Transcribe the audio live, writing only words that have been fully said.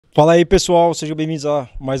Fala aí, pessoal, sejam bem-vindos a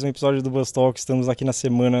mais um episódio do Bus Talk. Estamos aqui na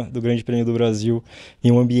semana do Grande Prêmio do Brasil,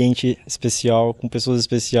 em um ambiente especial, com pessoas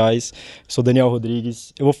especiais. Eu sou Daniel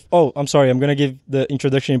Rodrigues. I'm sorry, I'm gonna give the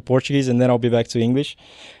introduction in Portuguese and then I'll be back to English.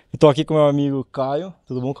 Eu tô aqui com meu amigo Caio.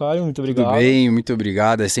 Tudo bom, Caio? Muito obrigado. Tudo bem, muito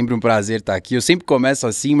obrigado. É sempre um prazer estar aqui. Eu sempre começo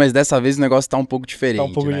assim, mas dessa vez o negócio tá um pouco diferente. Tá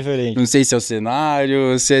um pouco diferente. Não sei se é o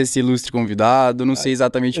cenário, se é esse ilustre convidado, não sei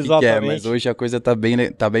exatamente o que é, mas hoje a coisa tá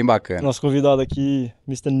bem bacana. Nosso convidado aqui,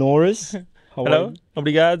 Mr. Norris. Hello,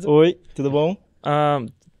 obrigado. Oi, tudo bom?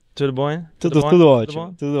 Tudo bom? Tudo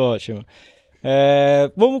ótimo, tudo ótimo.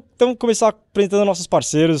 Vamos então começar apresentando nossos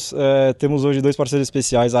parceiros. Temos hoje dois parceiros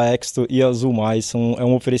especiais, a EXTO e a ZUL Mais. É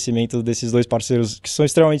um oferecimento desses dois parceiros que são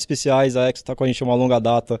extremamente especiais. A EXTO está com a gente há uma longa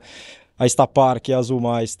data. A Estapar, que é a ZUL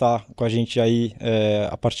Mais, está com a gente aí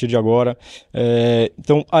a partir de agora.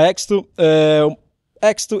 Então, a EXTO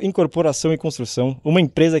EXTO, Incorporação e Construção, uma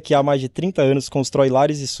empresa que há mais de 30 anos constrói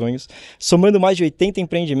lares e sonhos, somando mais de 80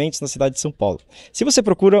 empreendimentos na cidade de São Paulo. Se você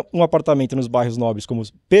procura um apartamento nos bairros nobres como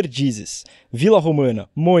Perdizes, Vila Romana,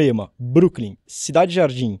 Moema, Brooklyn, Cidade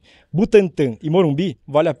Jardim, Butantã e Morumbi,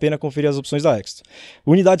 vale a pena conferir as opções da EXTO.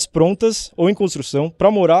 Unidades prontas ou em construção para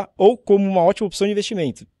morar ou como uma ótima opção de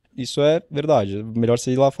investimento. Isso é verdade, é melhor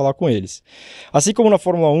você ir lá falar com eles. Assim como na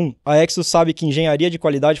Fórmula 1, a EXTO sabe que engenharia de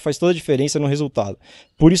qualidade faz toda a diferença no resultado.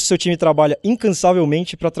 Por isso seu time trabalha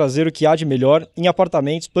incansavelmente para trazer o que há de melhor em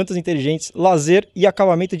apartamentos, plantas inteligentes, lazer e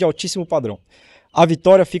acabamento de altíssimo padrão. A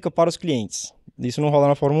vitória fica para os clientes. Isso não rola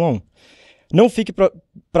na Fórmula 1. Não fique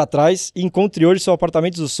para trás e encontre hoje seu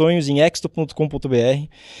apartamento dos sonhos em EXTO.com.br.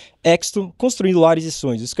 EXTO, construindo lares e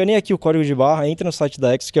sonhos. Escaneie aqui o código de barra, entre no site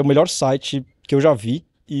da EXTO, que é o melhor site que eu já vi.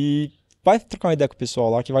 E vai trocar uma ideia com o pessoal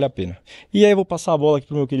lá que vale a pena. E aí eu vou passar a bola aqui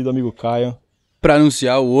pro meu querido amigo Caio. Para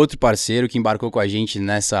anunciar o outro parceiro que embarcou com a gente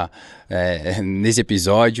nesse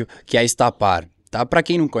episódio, que é a Estapar. Tá? Para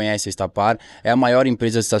quem não conhece, a Estapar é a maior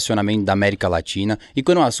empresa de estacionamento da América Latina. E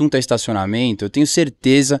quando o assunto é estacionamento, eu tenho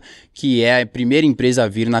certeza que é a primeira empresa a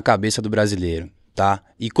vir na cabeça do brasileiro. Tá?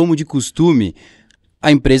 E como de costume,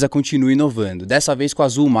 a empresa continua inovando. Dessa vez com a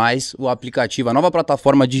ZUL Mais, o aplicativo, a nova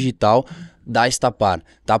plataforma digital da Estapar.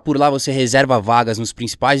 Tá? Por lá você reserva vagas nos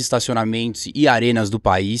principais estacionamentos e arenas do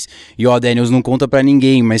país. E Daniels, não conta pra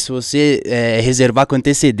ninguém, mas se você reservar com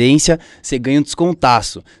antecedência, você ganha um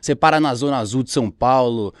descontaço. Você para na Zona Azul de São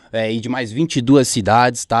Paulo e de mais 22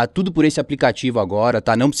 cidades, tá? Tudo por esse aplicativo agora,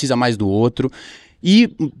 tá? Não precisa mais do outro.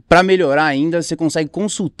 E para melhorar ainda, você consegue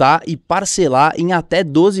consultar e parcelar em até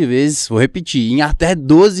 12 vezes, vou repetir, em até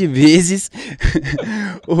 12 vezes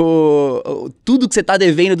tudo que você está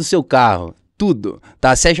devendo do seu carro. Tudo,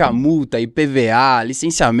 tá? Seja multa, IPVA,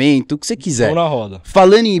 licenciamento, o que você quiser. Vamos na roda.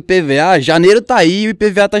 Falando em IPVA, janeiro tá aí e o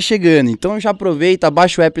IPVA tá chegando. Então já aproveita,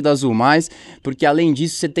 baixa o app da ZUL Mais, porque além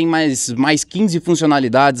disso você tem mais 15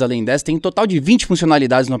 funcionalidades além dessa. Tem um total de 20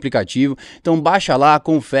 funcionalidades no aplicativo. Então baixa lá,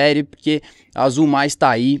 confere, porque a ZUL Mais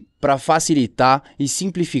tá aí para facilitar e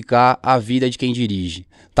simplificar a vida de quem dirige.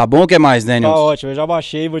 Tá bom ou quer mais, Daniel? Tá ótimo, eu já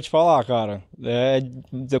baixei e vou te falar, cara.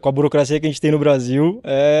 Com a burocracia que a gente tem no Brasil,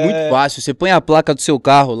 muito fácil, você põe a placa do seu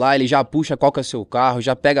carro lá, ele já puxa qual que é o seu carro,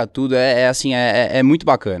 já pega tudo, é muito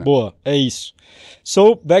bacana. Boa, é isso.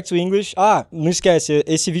 So, back to English. Não esquece,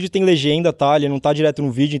 esse vídeo tem legenda, tá? Ele não tá direto no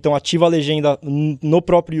vídeo, então ativa a legenda no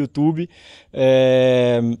próprio YouTube.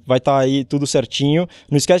 Vai estar aí tudo certinho.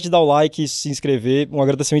 Não esquece de dar o like e se inscrever. Um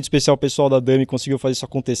agradecimento especial ao pessoal da Dami, conseguiu fazer isso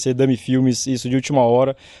acontecer. Dami Filmes, isso de última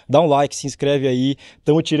hora. Dá um like, se inscreve aí.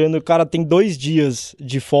 Estamos tirando, o cara tem 2 dias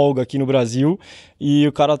de folga aqui no Brasil e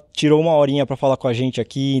o cara tirou 1 horinha para falar com a gente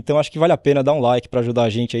aqui. Então acho que vale a pena dar um like para ajudar a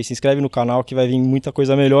gente aí. Se inscreve no canal que vai vir muita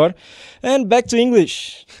coisa melhor. And back to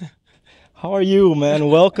English. How are you, man?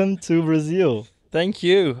 Welcome to Brazil. Thank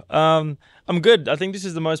you. I'm good. I think this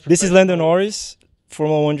is the most. This is Lando Norris,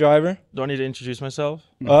 Formula 1 driver. Do I need to introduce myself?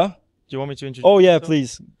 Do you want me to introduce? Oh yeah, myself?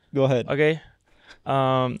 please go ahead. Okay.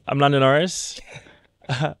 I'm Lando Norris,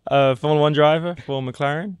 a Formula 1 driver for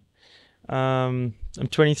McLaren. I'm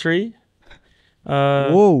 23.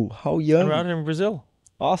 Whoa, how young! We're out here in Brazil.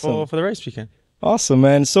 Awesome. For the race weekend. Awesome,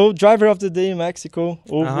 man. So, driver of the day in Mexico,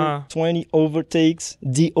 over 20 overtakes,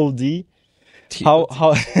 DOD. How?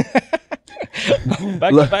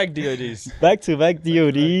 Back-to-back DODs. Back-to-back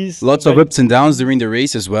DODs. Lots of ups and downs during the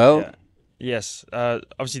race as well. Yeah. Yes.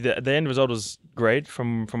 Obviously, the end result was great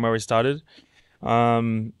from where we started.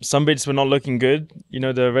 Some bits were not looking good. You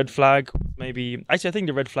know, the red flag maybe... Actually, I think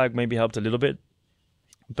the red flag maybe helped a little bit.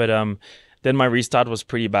 But then my restart was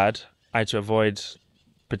pretty bad. I had to avoid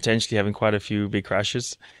potentially having quite a few big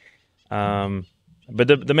crashes. But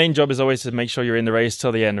the main job is always to make sure you're in the race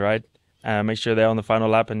till the end, right? Make sure they're on the final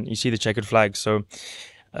lap and you see the checkered flag. So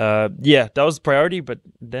Yeah, that was priority. But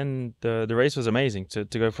then the race was amazing. To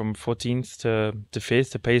go from 14th to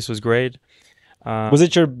 5th, the pace was great. Was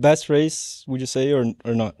it your best race, would you say, or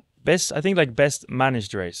not? Best, I think, like best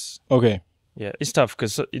managed race. Okay. Yeah, it's tough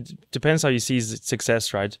because it depends how you see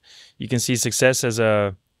success, right? You can see success as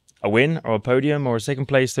a win or a podium or a second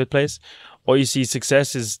place, third place, or you see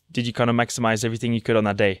success as did you kind of maximize everything you could on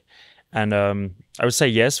that day? And I would say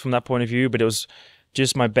yes from that point of view, but it was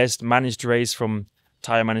just my best managed race from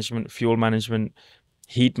tire management, fuel management,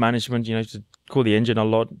 heat management, you know, to cool the engine a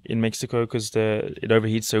lot in Mexico because it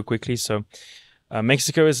overheats so quickly. So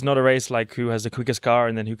Mexico is not a race like who has the quickest car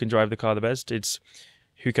and then who can drive the car the best. It's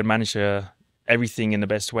who can manage everything in the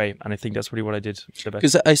best way, and I think that's really what I did the best.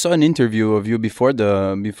 Because I saw an interview of you before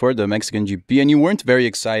the Mexican GP, and you weren't very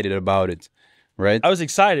excited about it, right? I was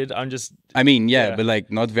excited. I'm just. I mean, yeah. But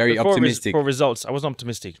like not very optimistic. For results, I wasn't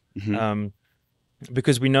optimistic,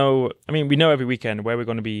 because we know. I mean, we know every weekend where we're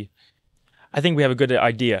going to be. I think we have a good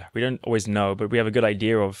idea. We don't always know, but we have a good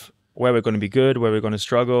idea of where we're going to be good, where we're going to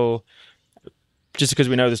struggle. Just because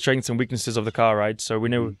we know the strengths and weaknesses of the car, right? So we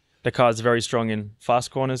know the car is very strong in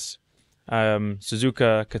fast corners.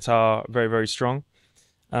 Suzuka, Qatar, very, very strong.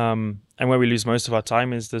 And where we lose most of our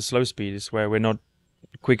time is the slow speed, is where we're not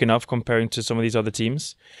quick enough comparing to some of these other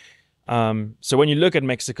teams. So when you look at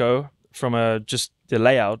Mexico from just the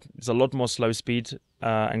layout, it's a lot more slow speed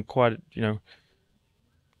and quite,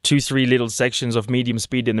 2-3 little sections of medium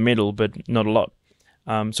speed in the middle, but not a lot.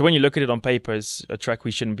 So when you look at it on paper, it's a track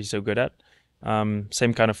we shouldn't be so good at.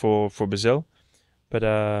 Same kind of for Brazil.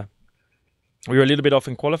 But we were a little bit off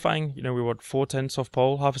in qualifying. We were 4/10 off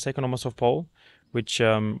pole, half a second almost off pole, which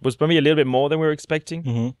was maybe a little bit more than we were expecting.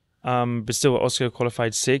 Mm-hmm. But still, Oscar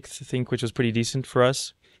qualified 6th, I think, which was pretty decent for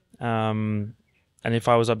us. And if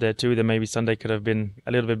I was up there too, then maybe Sunday could have been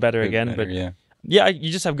a little bit better again. But yeah,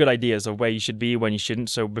 you just have good ideas of where you should be, when you shouldn't.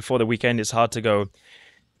 So before the weekend, it's hard to go,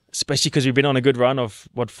 especially because we've been on a good run of,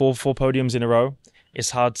 four podiums in a row.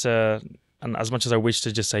 It's hard to, and as much as I wish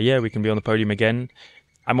to just say, yeah, we can be on the podium again,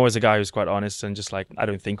 I'm always a guy who's quite honest and just like, I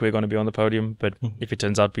don't think we're going to be on the podium, but if it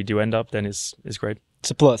turns out we do end up, then it's great.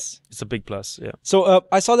 It's a plus. It's a big plus, yeah. So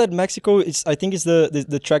I saw that Mexico, I think it's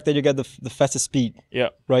the track that you get the fastest speed. Yeah.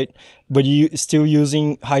 Right? But you still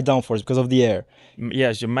using high downforce because of the air. Yeah,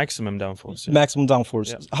 it's your maximum downforce. Yeah. Maximum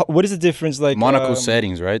downforce. Yeah. What is the difference like? Monaco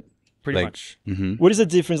settings, right? Pretty much. Mm-hmm. What is the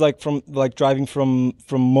difference like from like driving from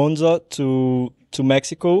Monza to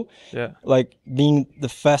Mexico? Yeah. Like being the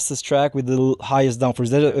fastest track with the highest downforce. Is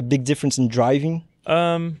there a big difference in driving?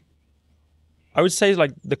 I would say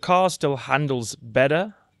like the car still handles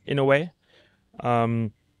better in a way. Because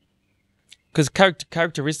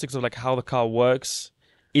characteristics of like how the car works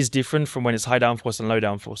is different from when it's high downforce and low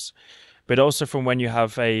downforce. But also from when you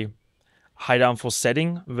have a high downforce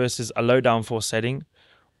setting versus a low downforce setting,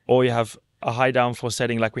 or you have a high downforce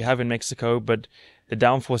setting like we have in Mexico, but the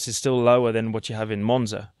downforce is still lower than what you have in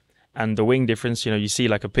Monza. And the wing difference, you see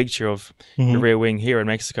like a picture of the rear wing here in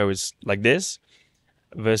Mexico is like this,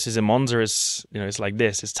 versus in Monza is, it's like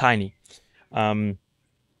this, it's tiny. But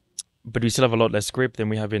we still have a lot less grip than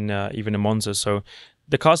we have in even in Monza. So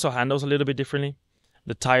the car still handles a little bit differently.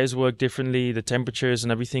 The tires work differently, the temperatures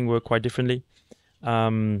and everything work quite differently.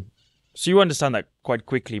 So you understand that quite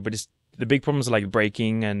quickly, but the big problems are like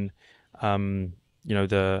braking and how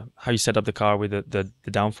you set up the car with the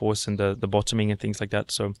downforce and the bottoming and things like that.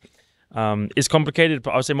 So it's complicated,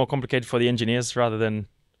 but I would say more complicated for the engineers rather than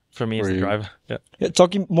for me as the driver. Yeah.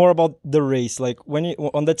 Talking more about the race, like when you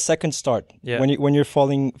on that second start, when you're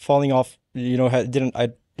falling off, you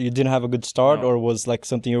didn't have a good start, or was like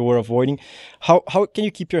something you were avoiding. How can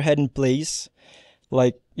you keep your head in place?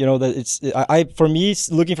 Like, that it's, for me,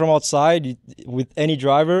 looking from outside with any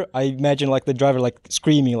driver, I imagine like the driver like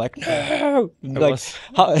screaming like, no!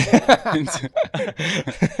 How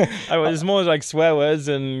it's more like swear words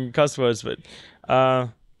and cuss words, but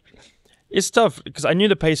it's tough because I knew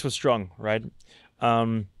the pace was strong, right?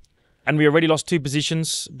 And we already lost 2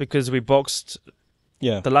 positions because we boxed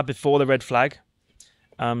the lap before the red flag.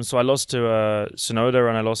 So I lost to Sonoda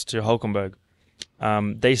and I lost to Hulkenberg.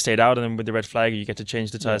 They stayed out, and then with the red flag, you get to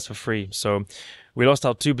change the tires for free. So we lost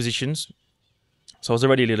our 2 positions. So I was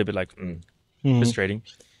already a little bit like frustrating,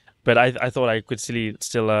 but I thought I could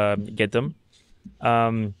still get them.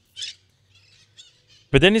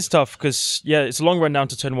 But then it's tough because it's a long run down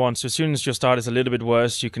to turn 1. So as soon as your start is a little bit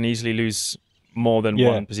worse, you can easily lose more than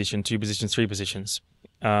 1 position, 2 positions, 3 positions.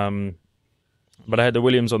 But I had the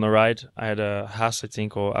Williams on the right. I had a Haas, I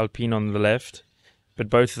think, or Alpine on the left. But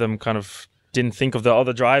both of them kind of didn't think of the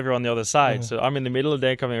other driver on the other side. So I'm in the middle,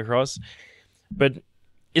 they're coming across. But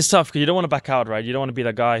it's tough because you don't want to back out, right? You don't want to be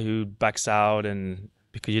the guy who backs out and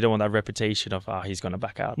because you don't want that reputation of he's gonna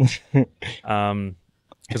back out.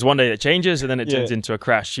 Because one day it changes and then it turns into a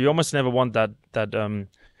crash. You almost never want that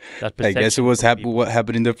I guess it was what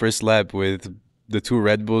happened in the first lap with the 2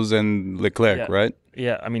 Red Bulls and Leclerc, right?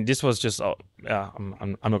 Yeah, I mean, this was just I'm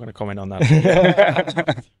not going to comment on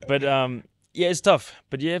that. But it's tough.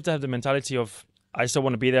 But you have to have the mentality of, I still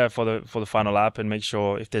want to be there for the final lap and make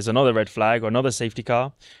sure if there's another red flag or another safety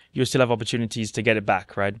car, you still have opportunities to get it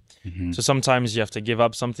back, right? So sometimes you have to give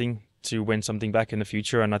up something to win something back in the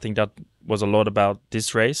future, and I think that was a lot about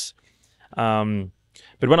this race.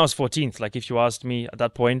 But when I was 14th, like if you asked me at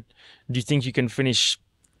that point, do you think you can finish,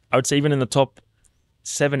 I would say even in the top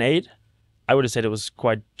 7, 8, I would have said it was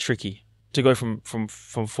quite tricky to go from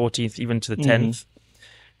 14th even to the 10th,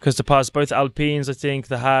 because to pass both Alpines, I think,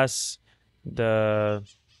 the Haas, the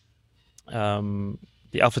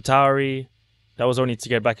AlphaTauri, that was only to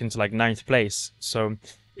get back into like 9th place. So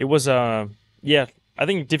it was I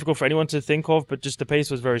think difficult for anyone to think of, but just the pace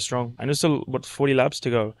was very strong. And there's still 40 laps to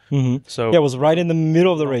go. So it was right in the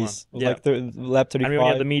middle of the race. It was like lap 35. And we only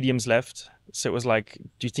had the mediums left, so it was like,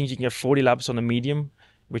 do you think you can get 40 laps on the medium?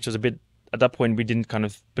 Which was a bit, at that point we didn't kind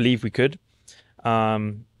of believe we could.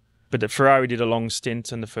 But the Ferrari did a long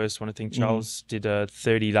stint in the first one. I think Charles did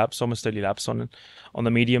 30 laps, almost 30 laps on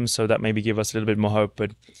the medium. So that maybe give us a little bit more hope.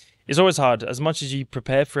 But it's always hard. As much as you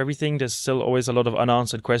prepare for everything, there's still always a lot of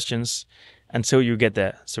unanswered questions until you get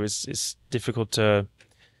there. So it's difficult to,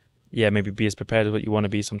 maybe be as prepared as what you want to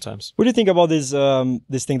be sometimes. What do you think about this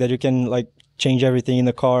thing that you can like change everything in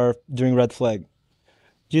the car during red flag?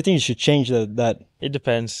 Do you think you should change that? It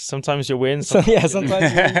depends. Sometimes you win. Sometimes you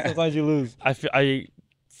win, sometimes you lose.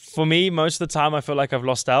 For me, most of the time, I feel like I've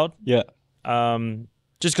lost out. Yeah.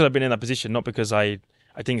 Just because I've been in that position, not because I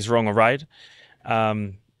think it's wrong or right.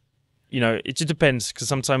 It just depends, because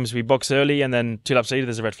sometimes we box early and then 2 laps later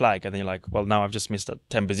there's a red flag and then you're like, well, now I've just missed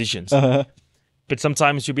 10 positions. But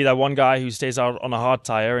sometimes you'll be that one guy who stays out on a hard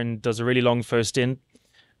tire and does a really long first stint.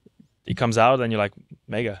 He comes out and you're like,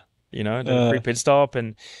 mega, free pit stop.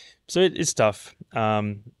 And so it's tough.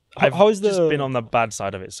 I've just been on the bad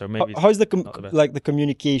side of it, so maybe. How is the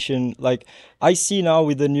communication? Like, I see now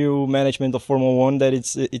with the new management of Formula One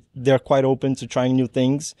that they're quite open to trying new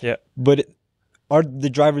things. Yeah. But are the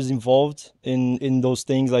drivers involved in those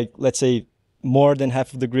things? Like, let's say more than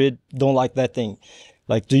half of the grid don't like that thing.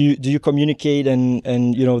 Like, do you communicate and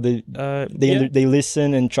they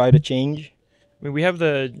listen and try to change? I mean, we have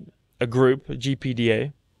a group,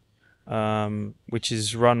 GPDA, which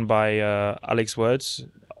is run by Alex Words,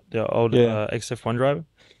 the old XF1 driver.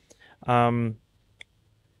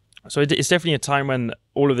 So it's definitely a time when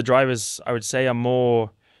all of the drivers, I would say, are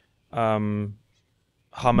more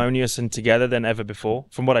harmonious and together than ever before,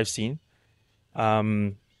 from what I've seen.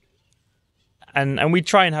 And we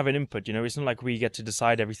try and have an input, it's not like we get to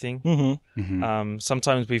decide everything.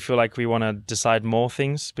 Sometimes we feel like we want to decide more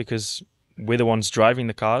things because we're the ones driving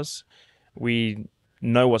the cars. We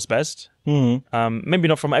know what's best. Maybe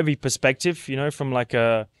not from every perspective, from like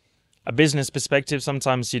a business perspective.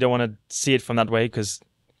 Sometimes you don't want to see it from that way because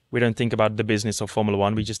we don't think about the business of Formula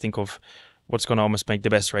One. We just think of what's going to almost make the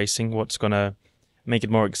best racing, what's going to make it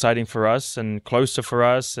more exciting for us and closer for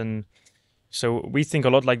us. And so we think a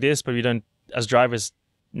lot like this, but we don't, as drivers,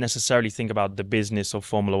 necessarily think about the business of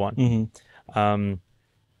Formula One.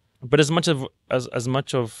 But as much of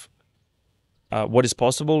what is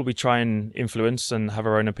possible, we try and influence and have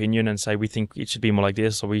our own opinion and say we think it should be more like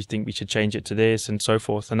this, or we think we should change it to this, and so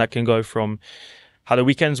forth. And that can go from how the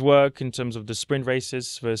weekends work in terms of the sprint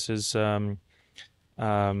races versus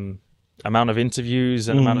amount of interviews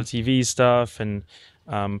and amount of TV stuff and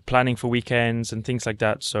planning for weekends and things like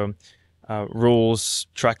that. So rules,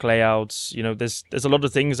 track layouts, there's a lot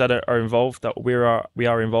of things that are involved that we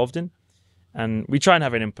are involved in, and we try and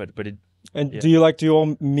have an input, but do you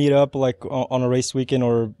all meet up like on a race weekend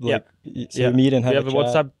or like you meet and have a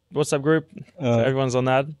WhatsApp group, so everyone's on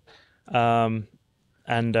that,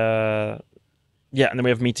 and then we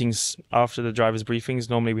have meetings after the drivers' briefings.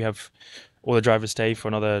 Normally we have all the drivers stay for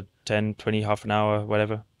another 10, 20, half an hour,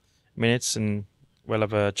 whatever minutes, and we'll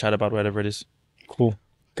have a chat about whatever it is. Cool.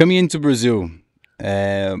 Coming into Brazil,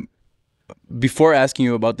 before asking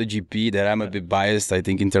you about the GP, that I'm a bit biased, I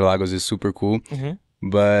think Interlagos is super cool.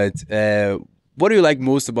 But what do you like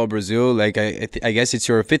most about Brazil? Like, I guess it's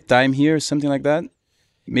your 5th time here, something like that.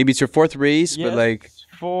 Maybe it's your 4th race, but like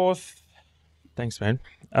 4th. Thanks, man.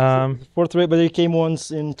 4th race, but you came once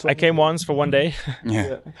in. I came once for one day.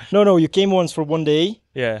 No, you came once for one day.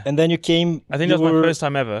 Yeah. And then you came. I think that was my first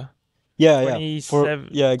time ever. Yeah,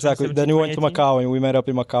 exactly. Then you went to Macau and we met up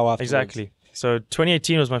in Macau afterwards. Exactly. So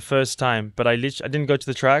 2018 was my first time, but I didn't go to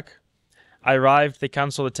the track. I arrived, they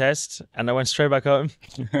canceled the test, and I went straight back home.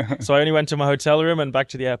 So I only went to my hotel room and back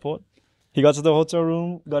to the airport. He got to the hotel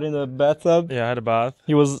room, got in the bathtub. Yeah, I had a bath.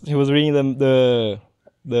 He was reading the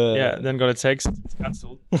Then got a text, it's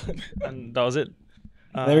cancelled, and that was it.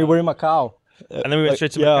 Then we were in Macau. And then we went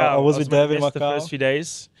straight to Macau. Yeah, I was with Dev in Macau. The Macau. first few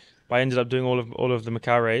days, but I ended up doing all of the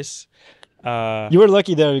Macau race. You were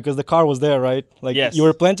lucky there because the car was there, right? Like Yes. you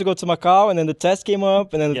were planning to go to Macau, and then the test came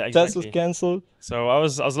up, and then the test was exactly. cancelled. So I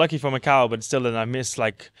was lucky for Macau, but still, then I missed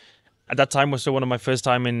like at that time was still one of my first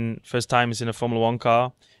times in a Formula One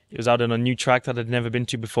car. It was out on a new track that I'd never been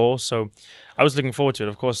to before, so I was looking forward to it.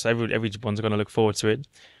 Of course, everyone's going to look forward to it.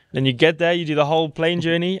 Then you get there, you do the whole plane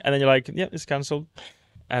journey, and then you're like, yeah, it's cancelled.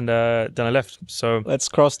 And then I left. So Let's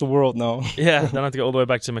cross the world now. yeah, then I have to go all the way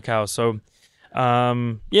back to Macau. So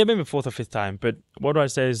yeah, maybe 4th or 5th time. But what do I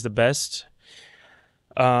say is the best?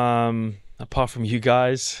 Apart from you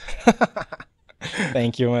guys.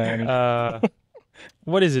 Thank you, man.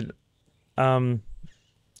 What is it?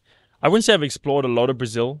 I wouldn't say I've explored a lot of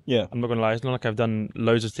Brazil. Yeah. I'm not gonna lie. It's not like I've done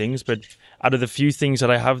loads of things, but out of the few things that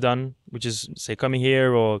I have done, which is say coming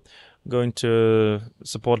here or going to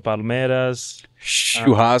support Palmeiras,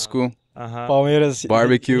 Churrasco, Palmeiras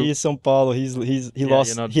barbecue. He's São Paulo. He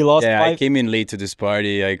lost. you're not- He lost Yeah, I five. came in late to this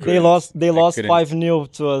party. I They lost couldn't.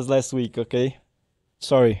 5-0 to us last week. Okay.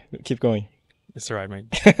 Sorry. Keep going. it's alright, mate.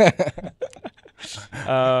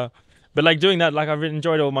 But like doing that, like I've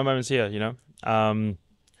enjoyed all my moments here, you know.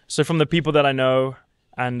 So from the people that I know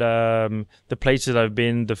and the places I've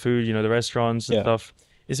been, the food, you know, the restaurants and stuff,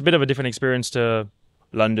 it's a bit of a different experience to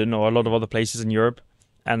London or a lot of other places in Europe.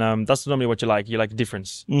 And that's normally what you like. You like the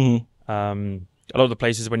difference. Mm-hmm. A lot of the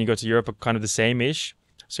places when you go to Europe are kind of the same-ish.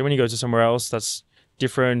 So when you go to somewhere else that's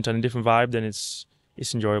different and a different vibe, then it's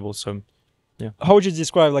enjoyable. So yeah. How would you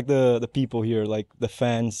describe like the people here, like the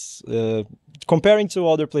fans, comparing to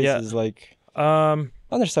other places? Like not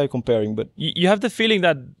necessarily comparing, but you have the feeling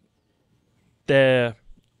that that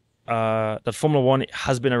Formula One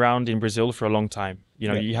has been around in Brazil for a long time. You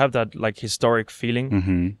know, you have that like historic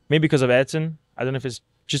feeling. Maybe because of Ayrton. I don't know if it's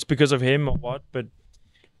just because of him or what, but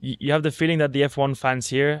you have the feeling that the F1 fans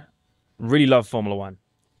here really love Formula One.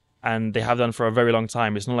 And they have done for a very long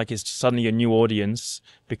time. It's not like it's suddenly a new audience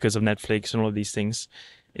because of Netflix and all of these things.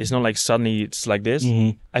 It's not like suddenly it's like this.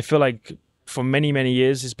 I feel like for many, many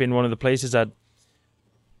years, it's been one of the places that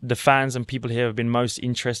the fans and people here have been most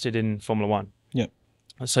interested in Formula One. Yeah.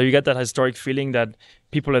 So you get that historic feeling that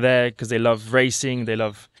people are there because they love racing, they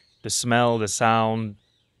love the smell, the sound,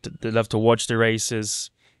 they love to watch the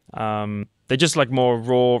races. They're just like more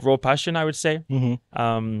raw passion, I would say.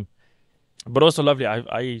 But also lovely.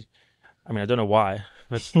 I mean, I don't know why,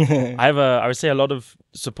 but I would say a lot of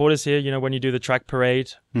supporters here. You know, when you do the track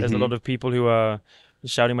parade, there's a lot of people who are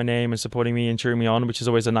shouting my name and supporting me and cheering me on, which is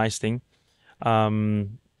always a nice thing.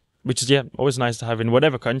 Which is always nice to have in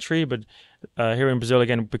whatever country, but here in Brazil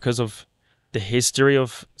again, because of the history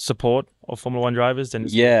of support of Formula One drivers, then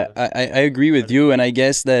it's I agree with you, and I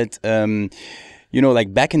guess that you know,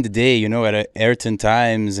 like back in the day, you know, at Ayrton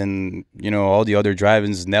times and, you know, all the other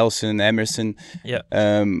drivers, Nelson, Emerson. Yeah.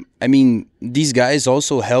 I mean, these guys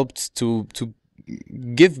also helped to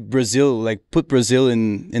give Brazil, like put Brazil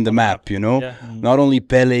in the map, you know. Yeah. Not only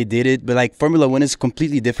Pele did it, but like Formula One is a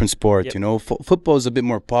completely different sport, you know. Football is a bit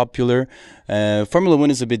more popular. Formula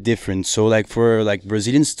One is a bit different. So like for like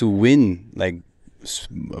Brazilians to win like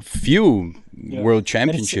a few world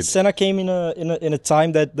championships. Senna came in a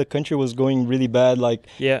time that the country was going really bad, like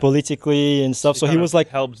politically and stuff. So he was like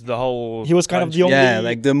helped the whole. He was kind of the only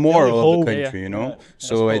like the moral of the hope. country, you know. Yeah.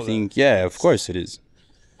 So I think of course it is.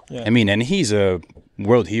 Yeah. I mean, and he's a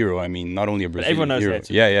world hero. I mean, not only a Brazilian everyone knows hero. that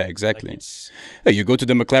too. Yeah, exactly. Like Hey, you go to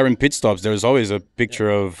the McLaren pit stops. There's always a picture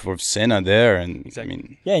of Senna there, and Exactly. I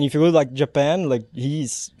mean, and if you go to like Japan, like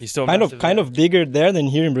he's still kind massive, of bigger there than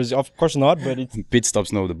here in Brazil. Of course not, but it's pit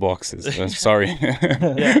stops know the boxes. Sorry.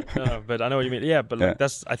 no, but I know what you mean. Yeah, but like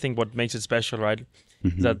that's I think what makes it special, right?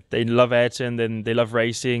 That they love Ayrton, then they love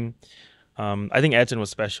racing. I think Ayrton was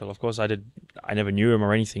special. Of course, I never knew him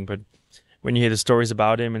or anything, but when you hear the stories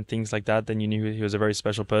about him and things like that, then you knew he was a very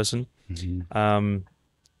special person.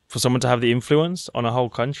 For someone to have the influence on a whole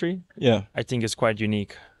country, I think it's quite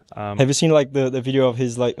unique. have you seen like the video of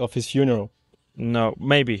his funeral? No,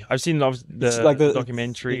 maybe I've seen the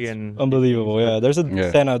documentary and unbelievable. Yeah, there's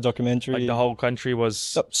a Senna documentary. like the whole country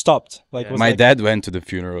was stopped. Like was My like, dad went to the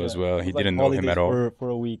funeral as well. He like didn't know him at all. for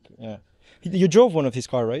a week. Yeah, you drove one of his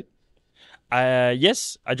car, right?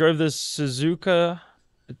 Yes, I drove the Suzuka.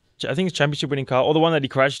 I think it's championship winning car, or the one that he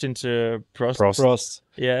crashed into Prost.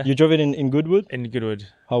 Yeah, You drove it in Goodwood. in Goodwood.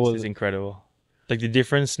 How was It's it? incredible. Like the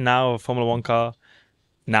difference now of Formula One car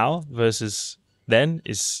now versus then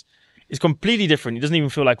is completely different. It doesn't even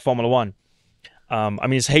feel like Formula One. I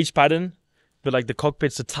mean, it's H pattern, but like the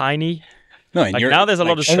cockpits are tiny. No, and Like you're, now there's a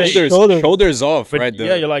lot of space. shoulders off, But right?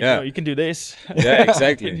 yeah, you're like, you can do this. Yeah,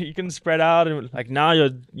 exactly. You can spread out, and like now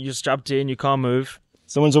you're strapped in, you can't move.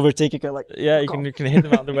 Someone's overtaking, like Yeah, you can hit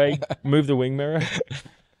them out of the way, move the wing mirror.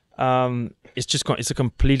 It's a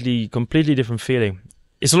completely different feeling.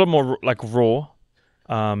 It's a lot more like raw.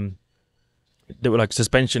 Like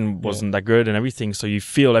suspension wasn't that good and everything, so you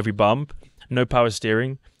feel every bump. No power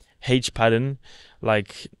steering, H pattern,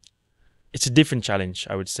 like it's a different challenge,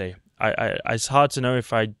 I would say. It's hard to know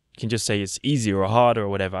if I can just say it's easier or harder or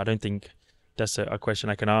whatever. I don't think that's a question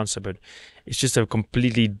I can answer, but it's just a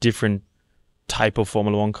completely different type of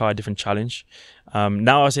Formula One car, a different challenge.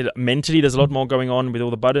 Now I say that mentally there's a lot more going on with all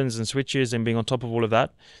the buttons and switches and being on top of all of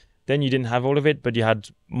that. Then you didn't have all of it, but you had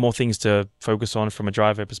more things to focus on from a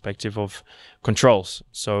driver perspective of controls.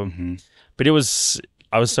 So, but I was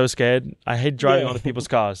so scared. I hate driving other people's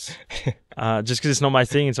cars, just because it's not my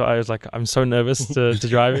thing. And so I was like, I'm so nervous to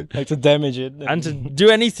drive it. like to damage it. And to do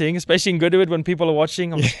anything, especially in Goodwood when people are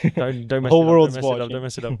watching. I'm like, don't mess Whole it up, world's don't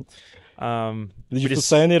mess it up. Did you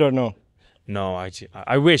sign it or no? No,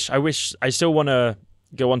 I wish. I still want to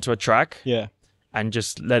go onto a track Yeah. and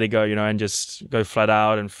just let it go, and just go flat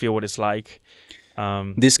out and feel what it's like.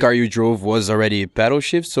 This car you drove was already paddle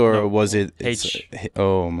shifts, or No, was it? H.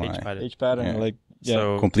 Oh my! H pattern. H pattern, Yeah. like yeah.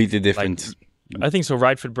 So, Completely different. I think so.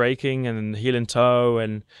 Right foot braking and heel and toe,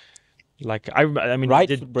 and like I mean, Right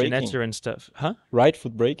you foot did braking. Janetta and stuff, huh? Right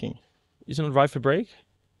foot braking Isn't it right foot brake?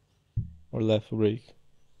 or left foot brake?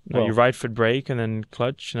 No, Well. you right foot brake and then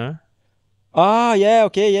clutch. No, Ah, yeah,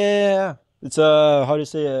 okay, yeah. It's how do you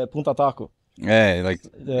say punta taco? Yeah, like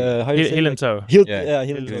How do you say heel like, and toe. heel, Yeah. yeah,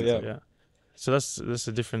 heel Heel and and toe, toe, yeah. So that's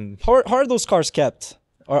a different. How are those cars kept?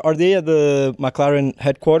 Are they at the McLaren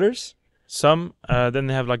headquarters? Some then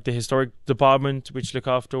they have like the historic department which look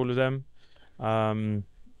after all of them.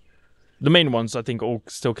 The main ones I think all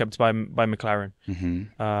still kept by McLaren,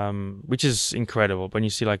 which is incredible when you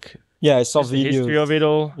see like Yeah, I saw the history videos. of it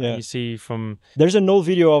all. Yeah. And you see from There's an old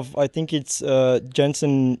video of I think it's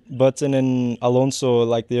Jensen, Button, and Alonso,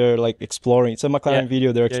 like they're like exploring. It's a McLaren Yeah.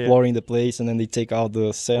 video. They're Yeah, yeah. exploring the place, and then they take out the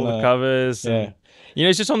all Senna. the covers. Yeah. And,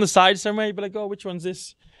 it's just on the side somewhere. You'd be like, oh, which one's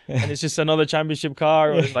this? And it's just another championship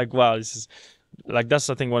car. Or it's like, wow, this is like that's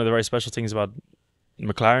I think one of the very special things about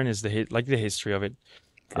McLaren is the history of it.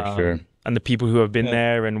 for sure. And the people who have been Yeah.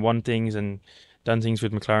 there and won things and done things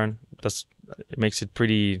with McLaren. It makes it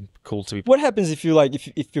pretty cool to be. What happens if you like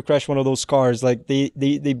if you crash one of those cars? Like they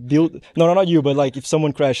build not you, but like if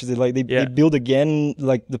someone crashes it, like they build again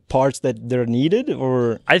like the parts that they're needed,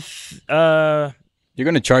 or You're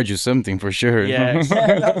gonna charge you something for sure. yeah.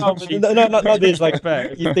 no, not this. Like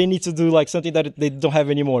Fair. if they need to do like something that they don't have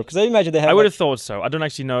anymore, because I imagine they have. I would like, have thought so. I don't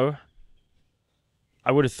actually know.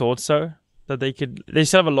 I would have thought so that they could. They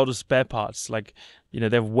still have a lot of spare parts. Like they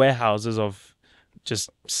have warehouses of just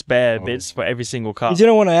spare bits for every single car. You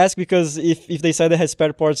didn't want to ask because if they said they had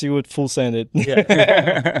spare parts, you would full send it.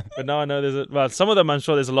 Yeah. But now I know some of them I'm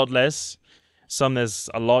sure there's a lot less. Some there's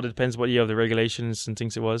a lot. It depends what year of the regulations and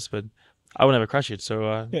things it was. But I will never crash it, so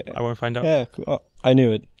I won't find out. Yeah, cool. Oh, I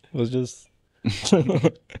knew it. It was just.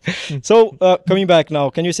 So coming back now,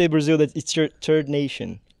 can you say Brazil that it's your third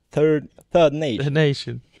nation? Third nation. The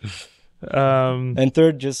nation. And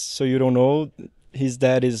third, just so you don't know, his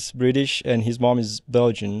dad is British and his mom is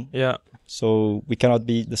Belgian. Yeah. So we cannot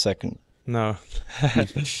be the second. No.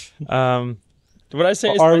 Would I say?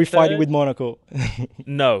 It's Are my we fighting third? with Monaco?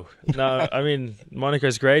 No. I mean, Monaco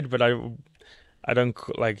is great, but I don't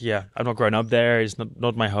like. Yeah, I'm not growing up there. It's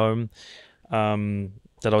not my home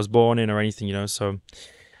that I was born in or anything. So,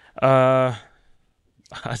 I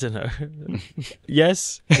don't know.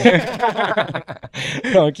 Yes.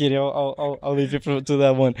 No, I'm kidding. I'll leave you to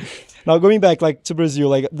that one. Now going back like to Brazil,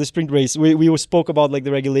 like the sprint race, we spoke about like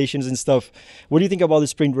the regulations and stuff. What do you think about the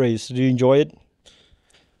sprint race? Do you enjoy it?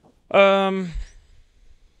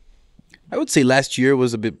 I would say last year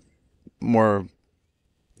was a bit more.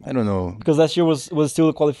 I don't know. Because last year was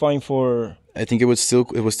still qualifying for. I think it was still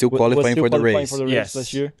qualifying for the race. Yes.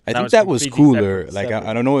 Last year. I That think was that was completely cooler. separate. Like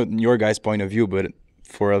I don't know your guys' point of view, but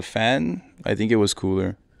for a fan, I think it was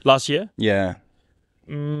cooler. Last year. Yeah.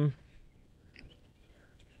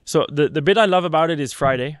 So the bit I love about it is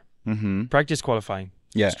Friday practice qualifying.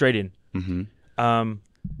 Yeah. Straight in. Mm-hmm.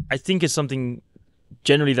 I think it's something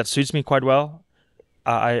generally that suits me quite well.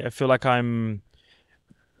 I feel like I'm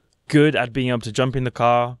good at being able to jump in the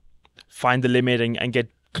car, find the limit, and get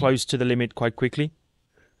close to the limit quite quickly.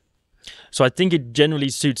 So I think it generally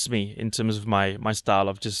suits me in terms of my style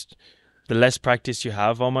of just the less practice you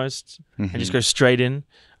have almost, and just go straight in,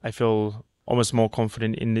 I feel almost more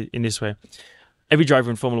confident in this way. Every driver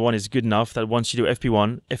in Formula 1 is good enough that once you do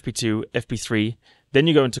FP1, FP2, FP3, then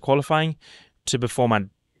you go into qualifying to perform at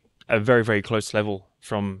a very, very close level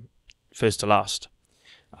from first to last.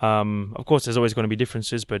 Of course, there's always going to be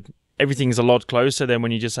differences, but everything's a lot closer than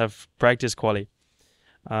when you just have practice quali.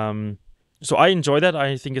 So I enjoy that.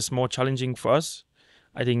 I think it's more challenging for us.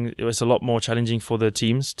 I think it was a lot more challenging for the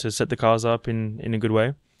teams to set the cars up in a good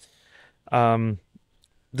way.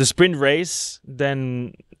 The sprint race,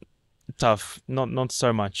 then tough. Not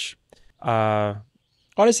so much.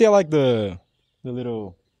 Honestly, I like the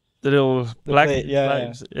little black plate.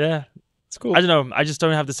 yeah. It's cool. I don't know. I just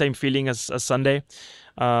don't have the same feeling as Sunday.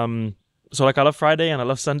 So like I love Friday and I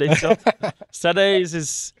love Sunday stuff. Saturdays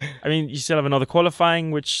is, I mean, you still have another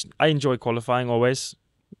qualifying, which I enjoy qualifying always.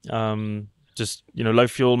 Just, low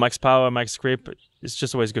fuel, max power, max grip. It's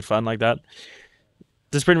just always good fun like that.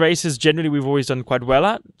 The sprint races, generally, we've always done quite well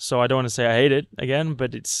at. So I don't want to say I hate it again,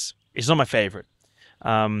 but it's not my favorite.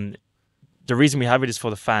 The reason we have it is for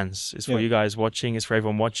the fans. It's for you guys watching. It's for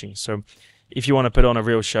everyone watching. So if you want to put on a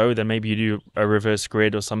real show, then maybe you do a reverse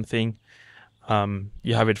grid or something.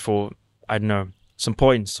 You have it for, I don't know, some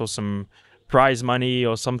points or some prize money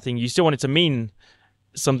or something. You still want it to mean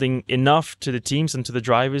something enough to the teams and to the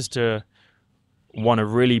drivers to want to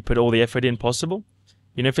really put all the effort in possible.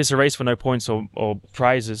 If it's a race for no points or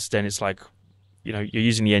prizes, then it's like, you're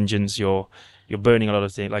using the engines, you're burning a lot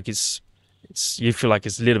of things. Like it's you feel like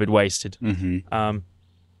it's a little bit wasted.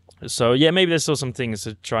 So yeah, maybe there's still some things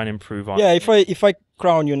to try and improve on. Yeah, if I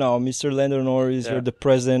crown you now, Mr. Lando Norris, you're the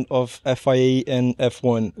president of FIA and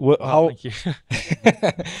F1. Thank you.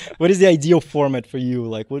 What is the ideal format for you?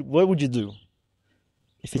 Like, what would you do?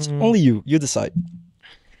 If it's only you decide.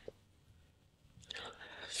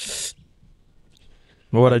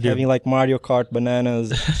 What would I do? Having like Mario Kart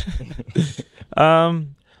bananas.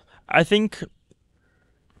 I think,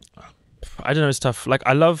 I don't know, it's tough. Like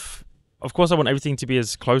of course I want everything to be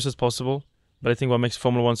as close as possible, but I think what makes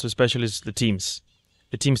Formula 1 so special is the teams.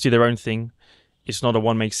 The teams do their own thing. It's not a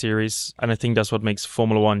one-make series, and I think that's what makes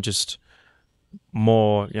Formula 1 just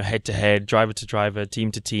more head-to-head, driver-to-driver,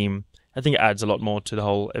 team-to-team. I think it adds a lot more to the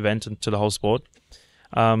whole event and to the whole sport.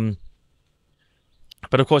 But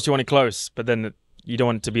of course you want it close, but then you don't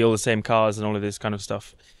want it to be all the same cars and all of this kind of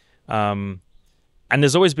stuff. And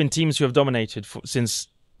there's always been teams who have dominated since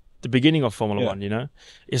the beginning of Formula 1,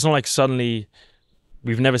 It's not like suddenly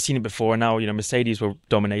we've never seen it before. And now, Mercedes were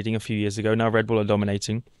dominating a few years ago. Now Red Bull are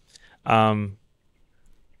dominating. I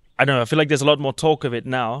don't know. I feel like there's a lot more talk of it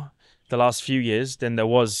now, the last few years, than there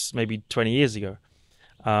was maybe 20 years ago.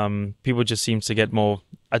 People just seem to get more,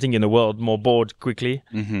 I think in the world, more bored quickly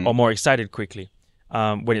or more excited quickly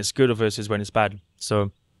when it's good versus when it's bad.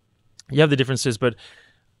 So you have the differences, but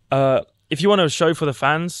if you want to show for the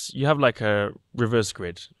fans, you have like a reverse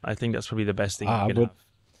grid. I think that's probably the best thing you can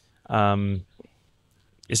have.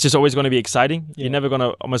 It's just always going to be exciting. Yeah. You're never going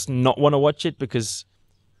to almost not want to watch it, because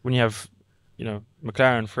when you have,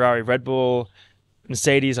 McLaren, Ferrari, Red Bull,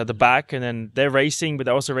 Mercedes at the back, and then they're racing, but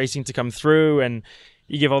they're also racing to come through, and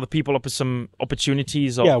you give all the people some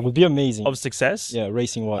opportunities of, it would be amazing. Of success. Yeah,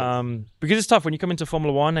 racing-wise. Because it's tough when you come into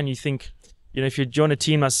Formula 1 and you think, if you join a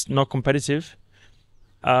team that's not competitive,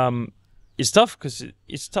 it's tough, because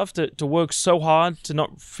it's tough to work so hard to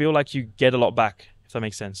not feel like you get a lot back, if that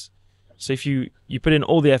makes sense. So if you put in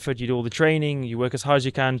all the effort, you do all the training, you work as hard as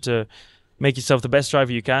you can to make yourself the best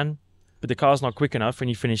driver you can, but the car's not quick enough and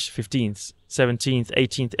you finish 15th, 17th,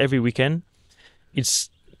 18th every weekend, it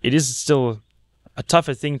is still a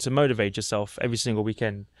tougher thing to motivate yourself every single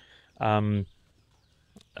weekend. And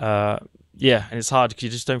it's hard because you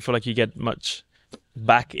just don't feel like you get much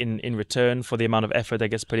back in return for the amount of effort that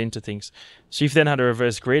gets put into things. So if you then had a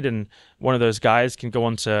reverse grid and one of those guys can go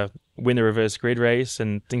on to win the reverse grid race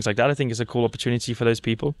and things like that, I think it's a cool opportunity for those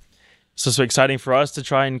people. It's also exciting for us to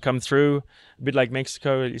try and come through a bit like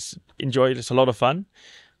Mexico. It's a lot of fun.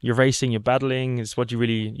 You're racing, you're battling. It's what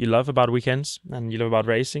you love about weekends and you love about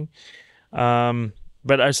racing.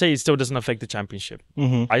 But I say it still doesn't affect the championship.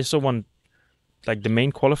 I still want like the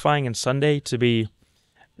main qualifying and Sunday to be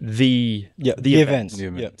the event.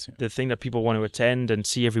 The thing that people want to attend and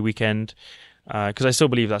see every weekend, because I still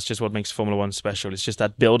believe that's just what makes Formula 1 special. It's just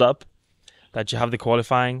that build up, that you have the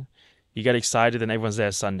qualifying, you get excited, and everyone's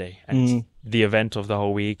there Sunday, and it's the event of the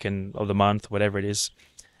whole week and of the month, whatever it is.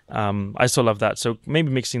 I still love that. So maybe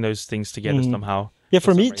mixing those things together somehow. Yeah,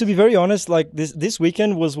 for me, to be very honest, like this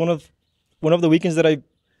weekend was one of the weekends that I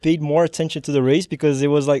paid more attention to the race, because it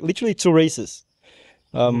was like literally two races.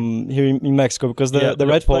 here in Mexico, because the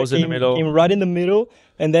red flag came right in the middle,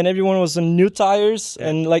 and then everyone was on new tires,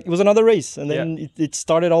 and like it was another race, and then it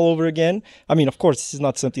started all over again. I mean, of course, this is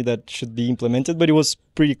not something that should be implemented, but it was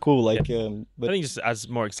pretty cool. Like, but I think it just adds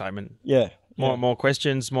more excitement. Yeah, more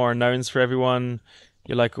questions, more unknowns for everyone.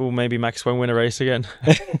 You're like, oh, maybe Max won't win a race again.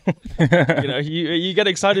 You get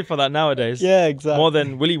excited for that nowadays. Yeah, exactly. More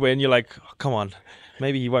than will he win? You're like, oh, come on,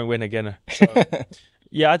 maybe he won't win again. So,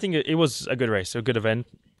 yeah, I think it was a good race, a good event.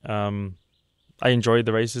 I enjoyed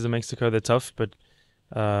the races in Mexico. They're tough, but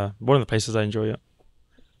one of the places I enjoy. Yeah.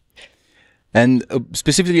 And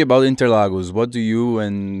specifically about Interlagos, what do you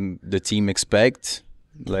and the team expect?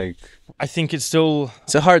 Like, I think it's still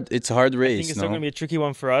it's a hard race. I think it's still going to be a tricky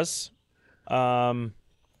one for us.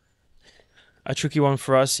 A tricky one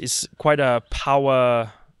for us is quite a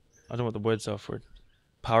power. I don't know what the words are for it.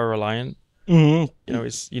 Power reliant. Mm-hmm. You know,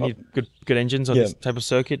 you need good engines on this type of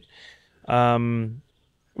circuit,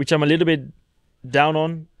 which I'm a little bit down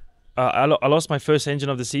on. I lost my first engine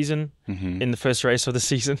of the season in the first race of the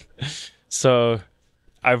season, so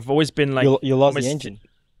I've always been like you lost the engine.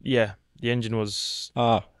 Yeah, the engine was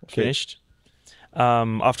finished.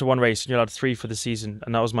 After one race, you're allowed 3 for the season,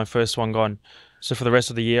 and that was my first one gone. So for the rest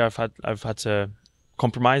of the year, I've had to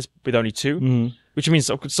compromise with only 2, which means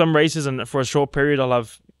some races and for a short period I'll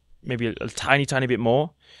have maybe a tiny bit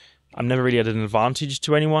more. I'm never really at an advantage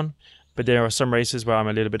to anyone, but there are some races where I'm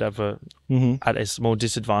a little bit at a small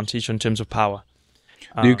disadvantage in terms of power.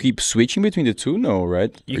 Do you keep switching between the two? No,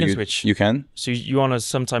 right? You can switch. You can? So you want to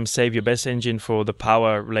sometimes save your best engine for the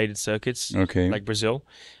power-related circuits, like Brazil,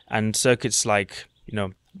 and circuits like,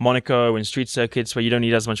 Monaco and street circuits where you don't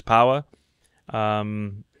need as much power,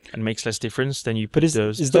 and makes less difference. Then you put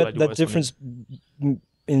those. Is that difference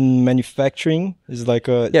in manufacturing? Is like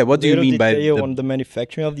a what do you mean by on the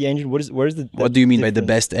manufacturing of the engine? What do you mean by the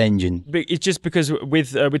best engine? It's just because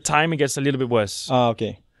with time it gets a little bit worse.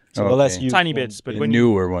 Okay. So the less you tiny bits, but when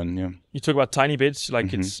newer one, you talk about tiny bits,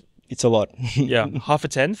 like it's a lot. half a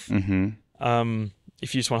tenth.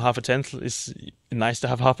 If you just want half a tenth, it's nice to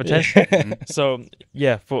have half a tenth. So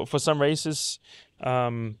for some races,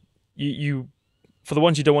 you for the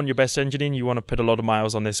ones you don't want your best engine in, you want to put a lot of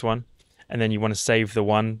miles on this one, and then you want to save the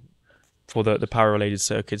one for the power related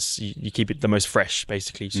circuits. You keep it the most fresh,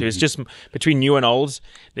 basically. So it's just between new and old,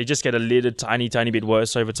 they just get a little tiny bit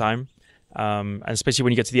worse over time. And especially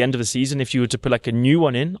when you get to the end of the season, if you were to put like a new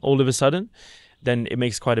one in all of a sudden, then it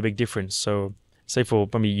makes quite a big difference. So say for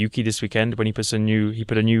maybe Yuki this weekend, when he put a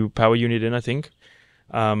new power unit in, I think,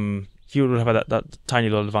 he would have that tiny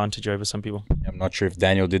little advantage over some people. I'm not sure if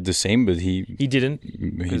Daniel did the same, but he didn't.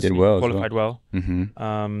 He did well. Qualified well.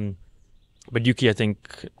 But Yuki, I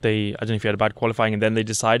think I don't know if he had a bad qualifying and then they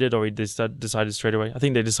decided, or he decided straight away. I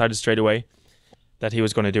think they decided straight away that he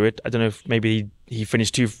was going to do it. I don't know if maybe he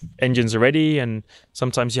finished 2 engines already, and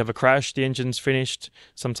sometimes you have a crash, the engine's finished.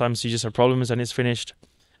 Sometimes you just have problems and it's finished.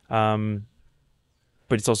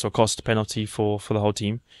 But it's also a cost penalty for the whole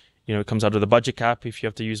team. It comes out of the budget cap if you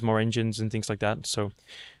have to use more engines and things like that. So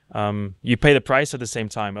you pay the price at the same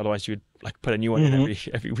time. Otherwise, you'd like put a new one in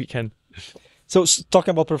every weekend. So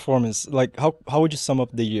talking about performance, like how would you sum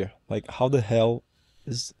up the year? Like how the hell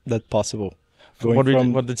is that possible?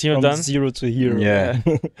 Going what the team have done? 0 to hero. Yeah.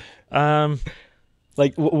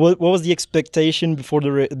 Like what was the expectation before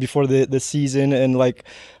the season, and like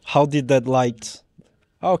how did that light?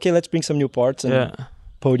 Oh, okay, let's bring some new parts and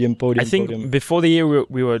podium. I think before the year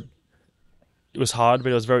we were. It was hard,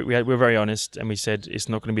 but it was we were very honest, and we said it's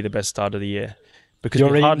not going to be the best start of the year because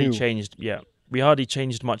we hardly changed. Yeah, we hardly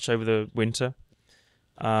changed much over the winter.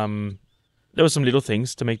 There were some little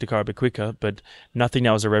things to make the car a bit quicker, but nothing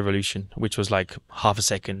that was a revolution, which was like half a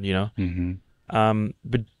second,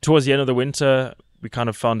 But towards the end of the winter, we kind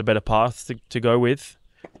of found a better path to go with,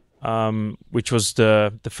 which was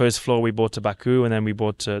the first floor we bought to Baku, and then we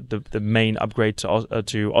bought the main upgrade to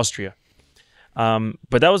Austria.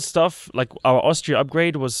 But that was stuff like our Austria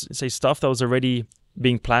upgrade was stuff that was already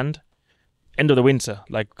being planned end of the winter,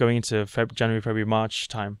 like going into January, February, March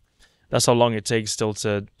time. That's how long it takes still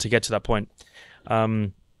to get to that point.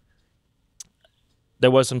 There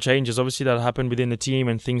were some changes obviously that happened within the team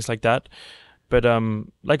and things like that. But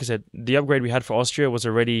like I said, the upgrade we had for Austria was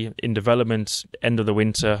already in development end of the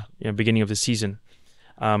winter, beginning of the season.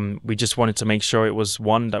 We just wanted to make sure it was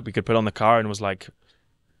one that we could put on the car and was like,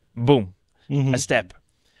 boom, a step.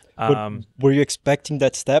 Were you expecting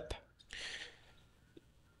that step?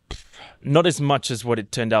 Not as much as what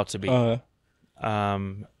it turned out to be. I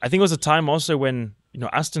think it was a time also when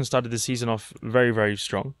Aston started the season off very, very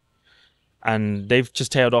strong. and they've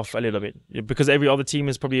just tailed off a little bit because every other team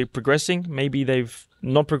is probably progressing. Maybe they've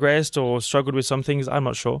not progressed or struggled with some things. I'm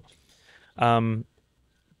not sure.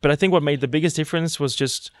 But I think what made the biggest difference was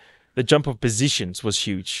just the jump of positions was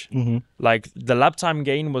huge. Like the lap time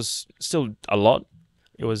gain was still a lot.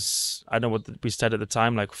 It was, I don't know what we said at the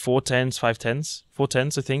time, like 4/10s, 5/10s,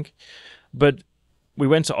 4/10s, I think. But we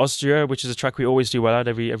went to Austria, which is a track we always do well at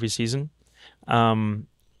every season.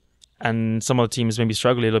 And some other teams maybe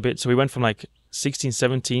struggle a little bit. So we went from like 16th,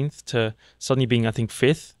 17th to suddenly being, I think,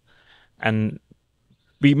 5th. And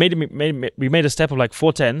we made a step of like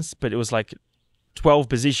 4/10s, but it was like 12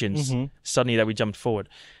 positions suddenly that we jumped forward.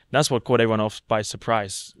 That's what caught everyone off by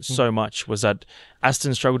surprise so much, was that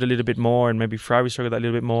Aston struggled a little bit more and maybe Ferrari struggled a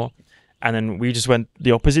little bit more. And then we just went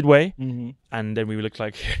the opposite way. And then we looked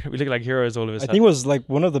like heroes all of a sudden. I think it was like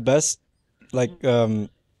one of the best, like,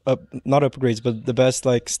 not upgrades, but the best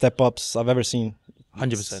like step ups I've ever seen.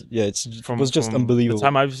 100%. Yeah, it was just unbelievable. The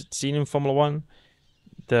time I've seen in Formula One,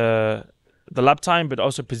 the lap time, but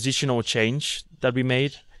also positional change that we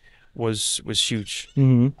made was huge.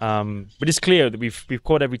 But it's clear that we've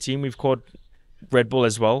caught every team. We've caught Red Bull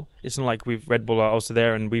as well. It's not like Red Bull are also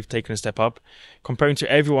there and we've taken a step up. Comparing to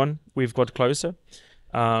everyone, we've got closer.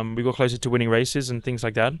 We got closer to winning races and things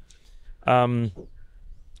like that.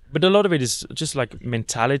 But a lot of it is just like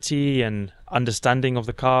mentality and understanding of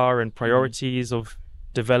the car and priorities of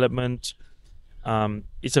development.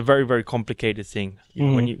 It's a very, very complicated thing. You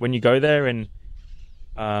know, when you go there and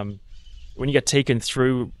when you get taken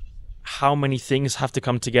through how many things have to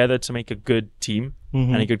come together to make a good team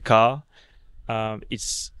and a good car,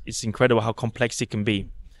 it's incredible how complex it can be.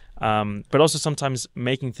 But also sometimes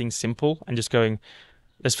making things simple and just going,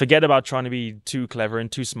 let's forget about trying to be too clever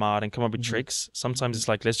and too smart and come up with tricks. Sometimes it's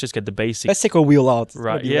like, let's just get the basics. Let's take a wheel out.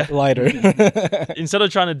 Right, yeah. Lighter. Instead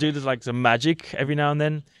of trying to do this like the magic every now and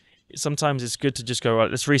then, sometimes it's good to just go, right,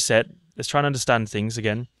 let's reset. Let's try and understand things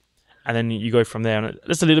again. And then you go from there. And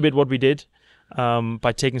that's a little bit what we did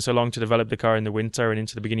by taking so long to develop the car in the winter and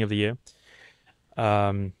into the beginning of the year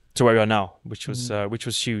to where we are now, which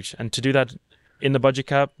was huge. And to do that in the budget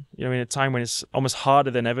cap, you know, in a time when it's almost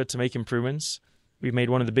harder than ever to make improvements, we've made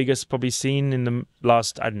one of the biggest probably seen in the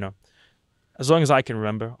last, I don't know, as long as I can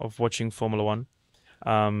remember of watching Formula One.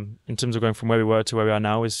 In terms of going from where we were to where we are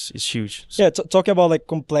now is huge. Yeah, talking about like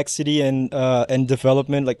complexity and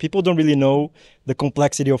development, like people don't really know the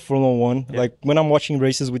complexity of Formula One. Yeah. Like when I'm watching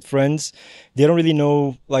races with friends, they don't really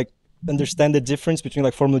know, like, understand the difference between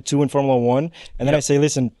like Formula 2 and Formula 1. And then I say,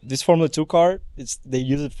 listen, this Formula 2 car, they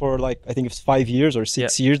use it for like, I think it's 5 years or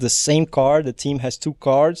 6 years, the same car, the team has 2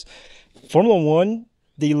 cars. Formula 1,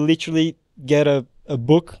 they literally get a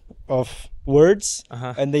book of words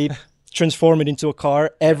and they transform it into a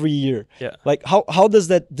car every year. Yeah. Like how does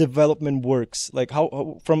that development works? Like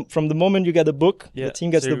how from the moment you get the book, the team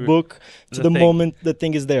gets the book to the moment the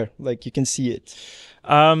thing is there, like you can see it.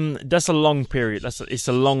 That's a long period. It's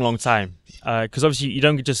a long time. Because obviously you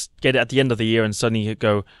don't just get it at the end of the year and suddenly you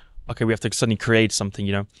go, okay, we have to suddenly create something,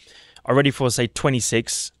 you know. Already for say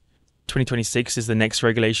 2026 is the next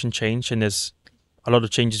regulation change, and there's a lot of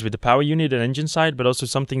changes with the power unit and engine side, but also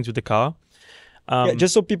some things with the car.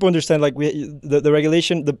 Just so people understand, like the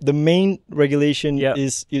regulation, the main regulation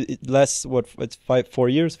is it lasts what, it's 4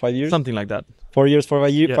 years, 5 years, something like that. 4 years,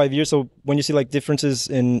 5 years. So when you see like differences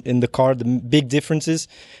in the car, the big differences,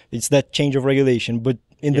 it's that change of regulation. But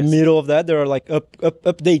in the middle of that, there are like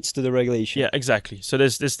updates to the regulation. Yeah, exactly. So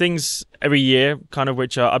there's things every year, kind of,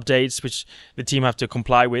 which are updates which the team have to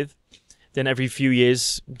comply with. Then every few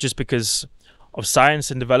years, just because of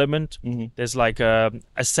science and development, there's like a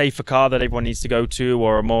safer car that everyone needs to go to,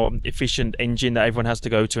 or a more efficient engine that everyone has to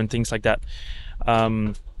go to, and things like that.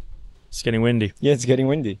 It's getting windy. Yeah, it's getting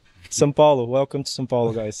windy. São Paulo, welcome to São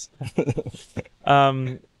Paulo, guys.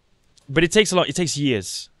 But it takes a lot. It takes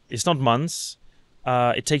years. It's not months.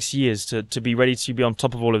 It takes years to be ready to be on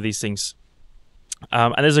top of all of these things.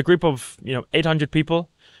 And there's a group of 800 people,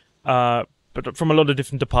 but from a lot of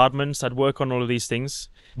different departments that work on all of these things.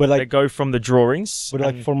 But like, they go from the drawings. But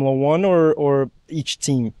like Formula One or each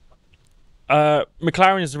team?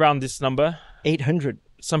 McLaren is around this number. 800.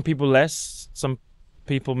 Some people less. Some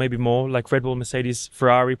people maybe more. Like Red Bull, Mercedes,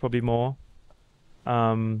 Ferrari probably more.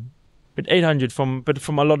 But 800 from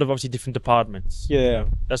a lot of obviously different departments. Yeah.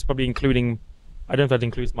 That's probably including. I don't know if that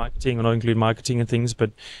includes marketing or not include marketing and things,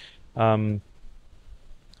 but.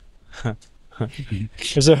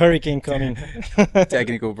 There's a hurricane coming.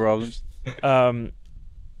 Technical problems.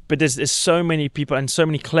 But there's so many people and so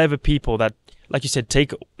many clever people that, like you said,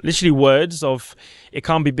 take literally words of it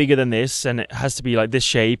can't be bigger than this and it has to be like this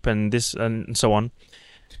shape and this and so on,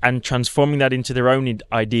 and transforming that into their own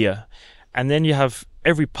idea. And then you have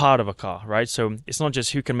every part of a car, right? So it's not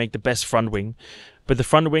just who can make the best front wing, but the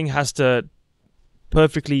front wing has to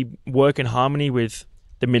perfectly work in harmony with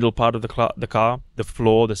the middle part of the car, the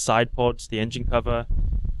floor, the side pods, the engine cover.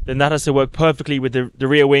 Then that has to work perfectly with the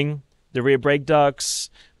rear wing, the rear brake ducts,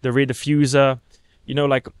 the rear diffuser. You know,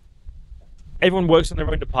 like everyone works in their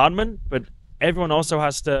own department, but everyone also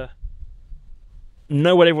has to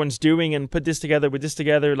know what everyone's doing and put this together with this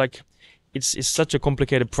together. Like it's such a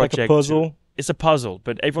complicated project. Like a puzzle. It's a puzzle,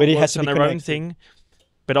 but everyone works on their own thing,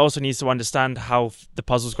 but also needs to understand how the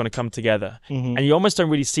puzzle's going to come together. And you almost don't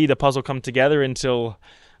really see the puzzle come together until,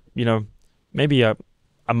 you know, maybe a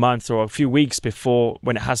month or a few weeks before,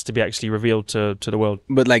 when it has to be actually revealed to the world.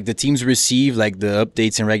 But like the teams receive like the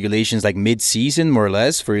updates and regulations like mid-season, more or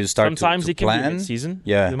less, for you to start Sometimes to it can plan. be mid-season.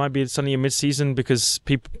 Yeah. It might be suddenly a mid-season because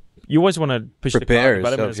you always want to push Prepare the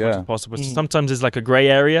car development yourself, as much as possible. So sometimes there's like a gray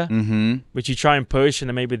area, which you try and push, and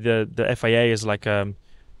then maybe the FIA is like,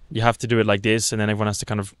 you have to do it like this, and then everyone has to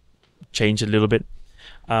kind of change it a little bit.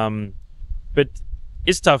 But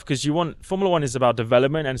it's tough because Formula One is about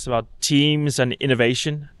development, and it's about teams and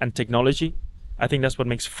innovation and technology. I think that's what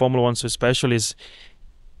makes Formula One so special. It's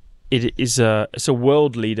a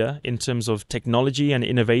world leader in terms of technology and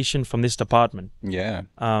innovation from this department. Yeah.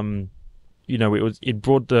 You know, it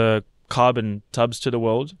brought the carbon tubs to the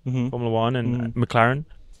world, Formula One and McLaren,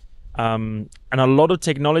 and a lot of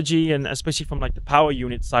technology, and especially from like the power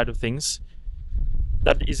unit side of things,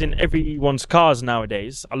 that is in everyone's cars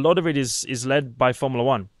nowadays. A lot of it is led by Formula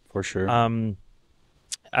One. For sure. And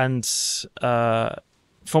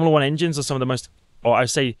Formula One engines are some of the most, or I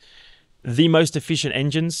say, the most efficient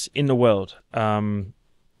engines in the world.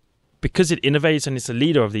 Because it innovates and it's a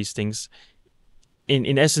leader of these things,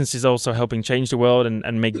 in essence is also helping change the world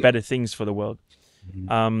and make better things for the world.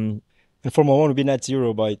 And Formula One will be net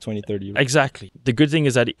zero by 2030. Right? Exactly. The good thing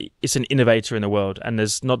is that it's an innovator in the world, and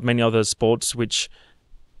there's not many other sports which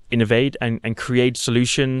innovate and create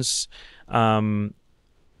solutions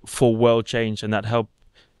for world change, and that help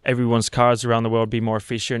everyone's cars around the world be more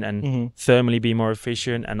efficient and thermally be more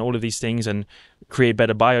efficient and all of these things, and create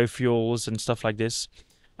better biofuels and stuff like this.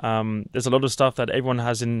 There's a lot of stuff that everyone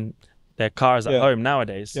has in their cars at home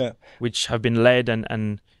nowadays, which have been led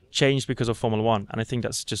and changed because of Formula One, and I think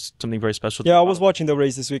that's just something very special. I was watching the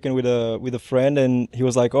race this weekend with a friend, and he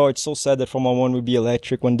was like, "Oh, it's so sad that Formula One will be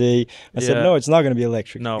electric one day." I said, "No, it's not going to be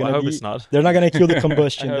electric. No, I hope it's not. They're not going to kill the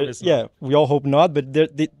combustion. I hope it's not. We all hope not, but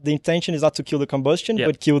the intention is not to kill the combustion,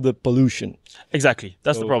 but kill the pollution." Exactly,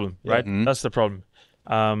 that's the problem, right? That's the problem.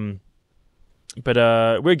 But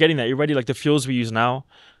we're getting there. You're ready. Like the fuels we use now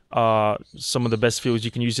are some of the best fuels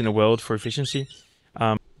you can use in the world for efficiency.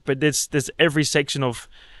 But there's every section of,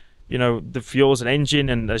 you know, the fuels and engine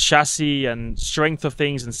and the chassis and strength of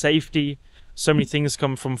things and safety. So many things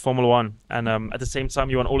come from Formula One. And at the same time,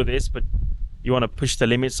 you want all of this, but you want to push the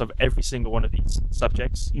limits of every single one of these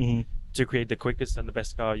subjects to create the quickest and the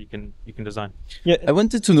best car you can design. Yeah, I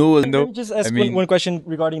wanted to know. Let me just ask one question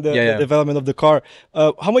regarding the development of the car.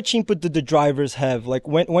 How much input did the drivers have? Like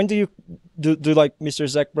when do you do like Mr.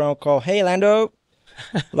 Zach Brown call, "Hey Lando,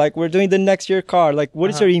 like we're doing the next year car"? Like what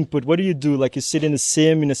is your input? What do you do? Like you sit in a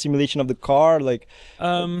simulation of the car, like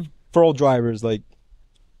for all drivers, like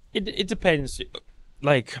it depends.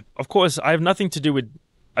 Like of course I have nothing to do with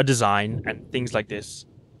a design and things like this.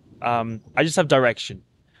 I just have direction.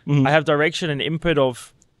 I have direction and input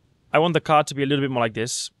of, I want the car to be a little bit more like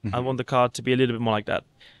this. I want the car to be a little bit more like that.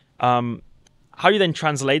 How you then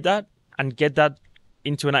translate that and get that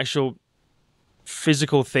into an actual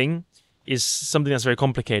physical thing is something that's very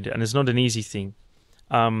complicated, and it's not an easy thing.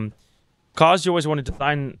 Cars, you always want to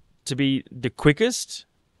design to be the quickest,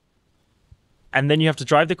 and then you have to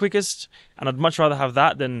drive the quickest, and I'd much rather have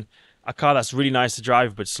that than a car that's really nice to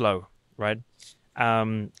drive but slow, right?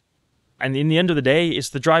 And in the end of the day, it's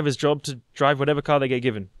the driver's job to drive whatever car they get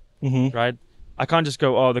given, right? I can't just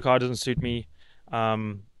go, "Oh, the car doesn't suit me.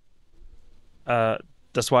 That's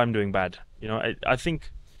why I'm doing bad." You know, I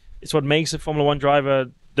think it's what makes a Formula One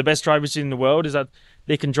driver the best drivers in the world, is that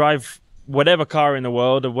they can drive whatever car in the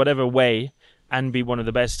world or whatever way and be one of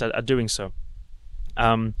the best at doing so.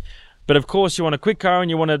 But of course, you want a quick car and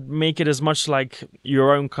you want to make it as much like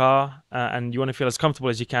your own car, and you want to feel as comfortable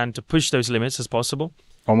as you can to push those limits as possible.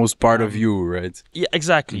 Almost part of you, right? Yeah,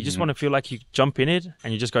 exactly. You just want to feel like you jump in it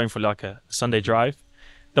and you're just going for like a Sunday drive.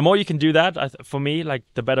 The more you can do that, for me, like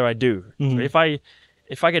the better I do. So if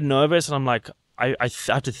I get nervous and I'm like, I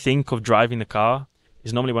have to think of driving the car,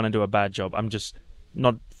 is normally when I do a bad job. I'm just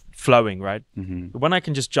not flowing, right? But when I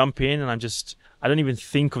can just jump in and I don't even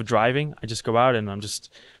think of driving, I just go out and I'm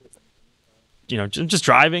just just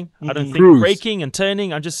driving. I don't think braking and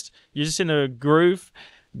turning. You're just in a groove.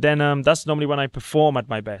 Then that's normally when I perform at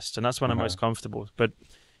my best, and that's when I'm most comfortable. But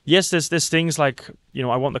yes, there's things like,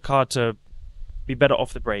 I want the car to be better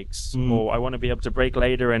off the brakes, or I want to be able to brake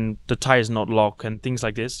later and the tires not lock and things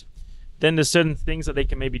like this. Then there's certain things that they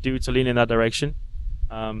can maybe do to lean in that direction.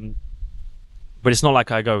 But it's not like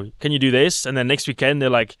I go, can you do this? And then next weekend they're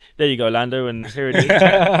like, there you go, Lando, and here it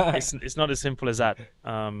is. It's not as simple as that.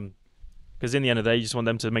 Because in the end of the day, you just want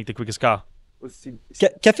them to make the quickest car.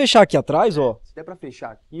 Quer fechar aqui atrás, ó? Se der pra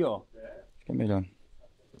fechar aqui, ó. Acho que é melhor.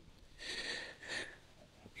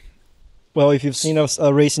 Well, if you've seen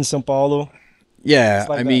a race in São Paulo. Yeah,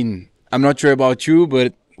 like I mean, I'm not sure about you,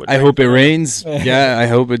 but I hope it rains. Yeah, I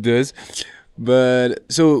hope it does. But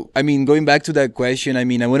so, I mean, going back to that question, I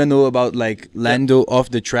mean, I want to know about like Lando off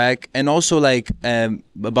the track, and also like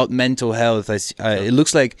about mental health. It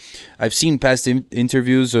looks like I've seen past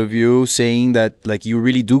interviews of you saying that like you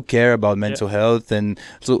really do care about mental health. And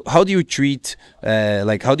so how do you treat,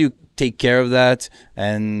 like how do you take care of that?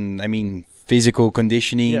 And I mean, physical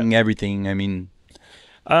conditioning, everything. I mean,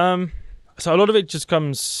 so a lot of it just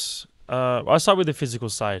comes, I'll start with the physical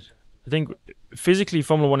side. I think physically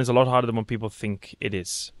Formula One is a lot harder than what people think it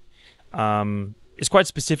is. It's quite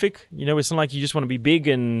specific, it's not like you just want to be big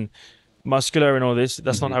and muscular and all this.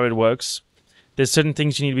 That's not how it works. There's certain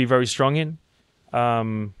things you need to be very strong in,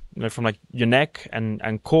 from like your neck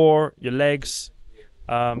and core, your legs.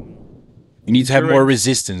 You need to have more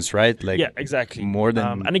resistance, right? Like, yeah, exactly. More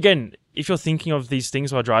than... and again, if you're thinking of these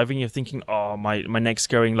things while driving, you're thinking, oh, my neck's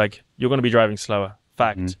going, like, you're going to be driving slower.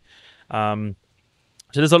 Fact.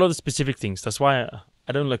 So there's a lot of specific things. That's why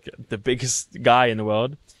I don't look the biggest guy in the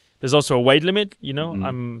world. There's also a weight limit, so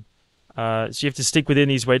you have to stick within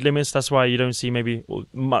these weight limits. That's why you don't see maybe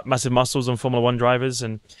massive muscles on Formula One drivers,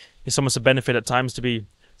 and it's almost a benefit at times to be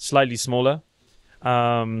slightly smaller.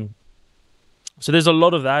 So there's a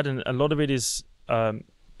lot of that, and a lot of it is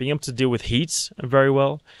being able to deal with heat very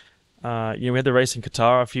well. We had the race in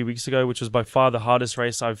Qatar a few weeks ago, which was by far the hardest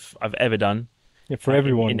race I've ever done. Yeah, for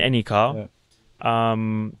everyone in any car. Yeah.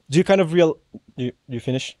 Do you kind of you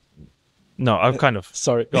finish? No, I've kind of.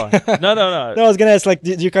 Sorry. Go on. No. No, I was gonna ask, like,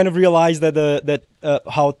 did you kind of realize that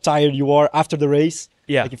how tired you are after the race?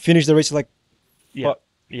 Yeah. Like you finish the race, like. Yeah.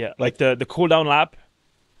 Yeah. Like the cool down lap.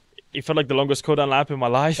 It felt like the longest cool down lap in my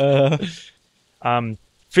life.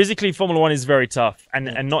 Physically, Formula One is very tough,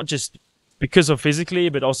 and not just because of physically,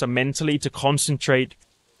 but also mentally, to concentrate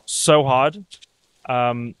so hard.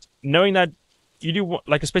 Knowing that you do,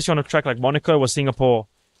 like, especially on a track like Monaco or Singapore,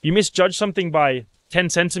 you misjudge something by 10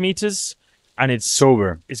 centimeters and it's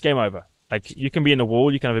it's game over. Like, you can be in the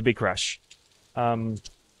wall, you can have a big crash. And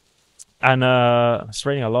it's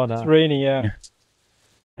raining a lot now. It's raining, yeah.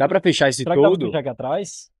 Dá pra fechar esse Será que dá pra todo? fechar aqui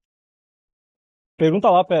atrás? Pergunta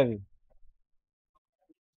lá, Pev.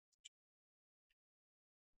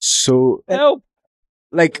 So,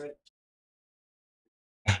 like...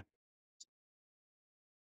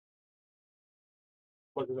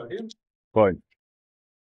 Pode.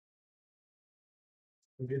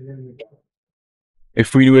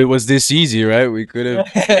 If we knew it was this easy, right? We could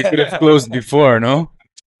have closed before, no?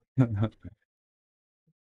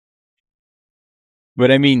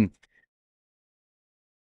 But I mean,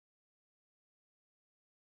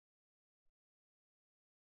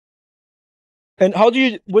 and what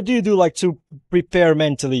do you do, like, to prepare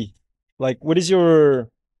mentally? Like, what is your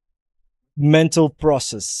mental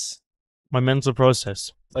process? My mental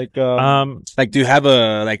process. Like, do you have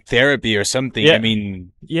a therapy or something? Yeah. I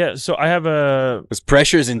mean, yeah. So I have because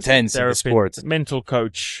pressure is intense in the sport. Mental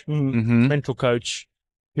coach, mental coach,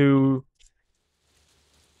 who,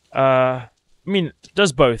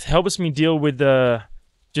 does both. Helps me deal with the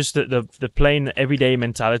plain everyday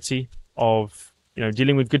mentality of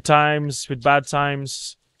dealing with good times, with bad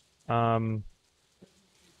times,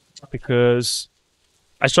 because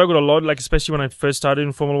I struggled a lot, like, especially when I first started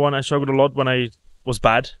in Formula One. I struggled a lot when I was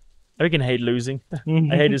bad. I freaking hate losing.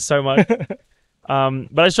 I hate it so much.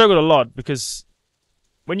 But I struggled a lot because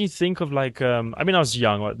when you think of, like, I was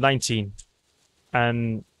young, like 19.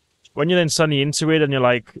 And when you're then suddenly into it and you're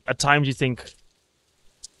like, at times you think,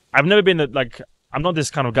 I've never been, I'm not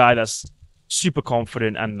this kind of guy that's super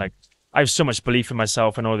confident and, like, I have so much belief in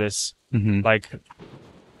myself and all this. Like,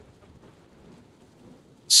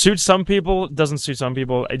 suits some people, doesn't suit some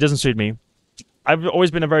people. It doesn't suit me. I've always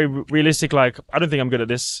been a very realistic, like, I don't think I'm good at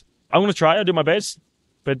this. I'm going to try, I'll do my best.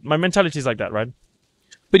 But my mentality is like that, right?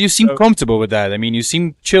 But you seem comfortable with that. I mean, you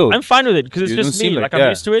seem chill. I'm fine with it because it's just me. Like, I'm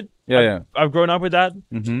used to it. I've grown up with that.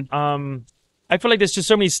 I feel like there's just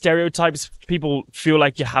so many stereotypes people feel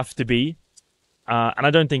like you have to be. And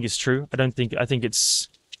I don't think it's true. I think it's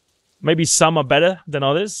maybe some are better than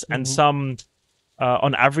others, and some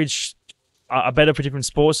on average are better for different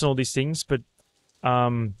sports and all these things. But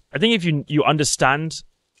I think if you understand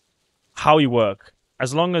how you work,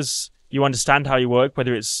 as long as you understand how you work,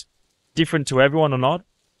 whether it's different to everyone or not,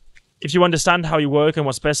 if you understand how you work and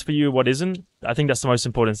what's best for you, what isn't, I think that's the most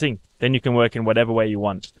important thing. Then you can work in whatever way you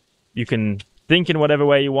want. You can think in whatever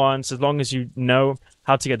way you want, as long as you know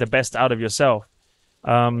how to get the best out of yourself.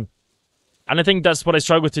 And I think that's what I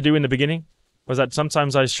struggled to do in the beginning, was that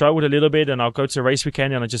sometimes I struggled a little bit, and I'll go to a race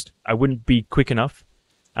weekend and I wouldn't be quick enough.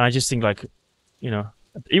 And I just think like,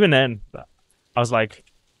 even then I was like,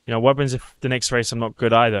 what happens if the next race I'm not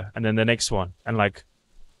good either? And then the next one. And like,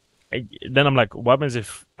 then I'm like, what happens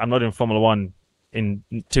if I'm not in Formula One in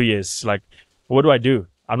 2 years? Like, what do I do?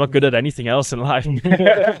 I'm not good at anything else in life. And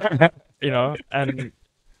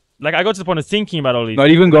like I got to the point of thinking about all these. Not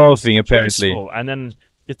even golfing, apparently. And then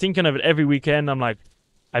you're thinking of it every weekend. I'm like,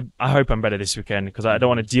 I hope I'm better this weekend, because I don't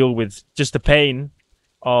want to deal with just the pain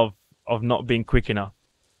of not being quick enough.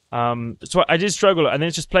 So I did struggle, and then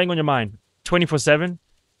it's just playing on your mind 24/7.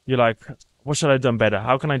 You're like, what should I have done better?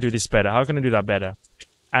 How can I do this better? How can I do that better?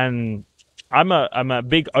 And I'm a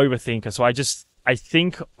big overthinker, so I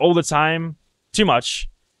think all the time, too much,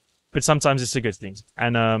 but sometimes it's a good thing.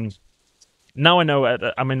 And now I know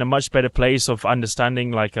I'm in a much better place of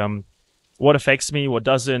understanding like what affects me, what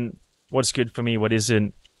doesn't, what's good for me, what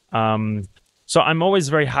isn't. So I'm always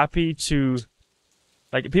very happy to,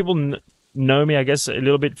 like, people know me, I guess, a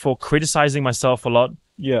little bit for criticizing myself a lot.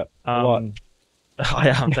 Yeah, a lot. I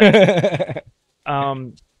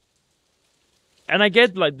am. And I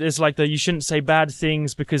get like there's like you shouldn't say bad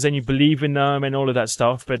things because then you believe in them and all of that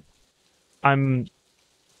stuff. But I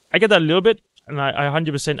get that a little bit, and I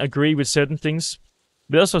 100% agree with certain things.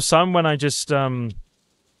 But also some when I just like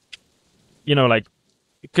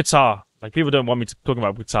Qatar. Like people don't want me to talk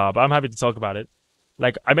about Qatar, but I'm happy to talk about it.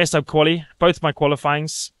 Like I messed up both my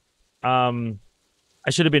qualifyings. I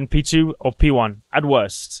should have been P2 or P1 at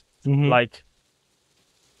worst. Like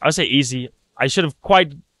I would say easy. I should have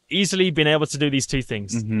quite easily been able to do these two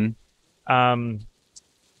things.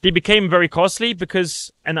 They became very costly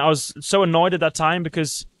and I was so annoyed at that time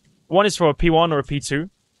because one is for a P1 or a P2.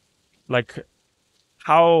 Like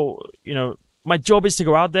how, my job is to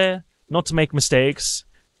go out there, not to make mistakes.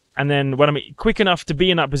 And then when I'm quick enough to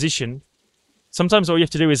be in that position, sometimes all you have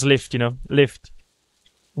to do is lift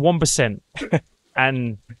 1%.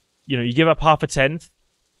 And, you give up half a tenth.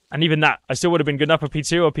 And even that, I still would have been good enough for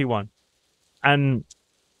P2 or P1. And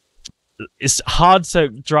it's hard to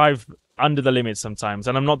drive under the limit sometimes.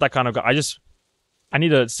 And I'm not that kind of guy. I need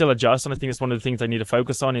to still adjust. And I think it's one of the things I need to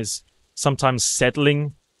focus on is sometimes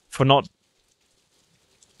settling for not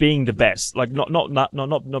being the best. Like not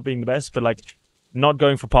being the best, but like not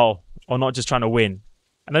going for pole or not just trying to win.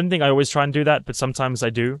 And I don't think I always try and do that, but sometimes I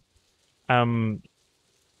do. And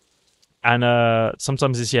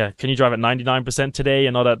sometimes it's, can you drive at 99% today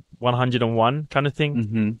and not at 101 kind of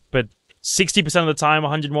thing? But 60% of the time,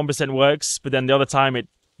 101% works, but then the other time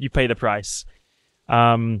you pay the price. But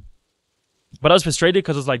I was frustrated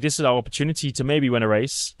because I was like, this is our opportunity to maybe win a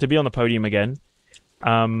race, to be on the podium again.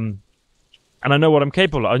 And I know what I'm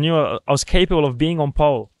capable of. I knew I was capable of being on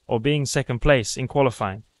pole or being second place in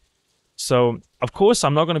qualifying. So, of course,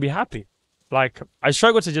 I'm not going to be happy. Like, I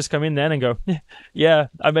struggle to just come in there and go, yeah,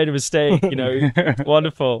 I made a mistake,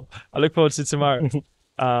 wonderful. I look forward to tomorrow.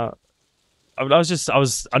 I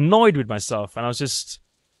was annoyed with myself, and I was just,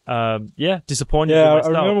 disappointed with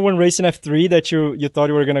myself. I remember when racing F3 that you thought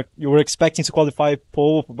you were expecting to qualify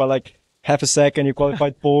pole by like half a second. You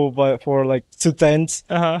qualified pole for like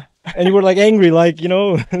 2/10. And you were like angry, like,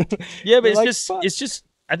 Yeah, but it's just,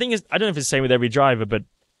 I think I don't know if it's the same with every driver, but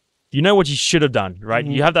you know what you should have done, right?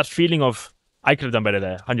 You have that feeling of, I could have done better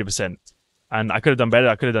there, 100%. And I could have done better,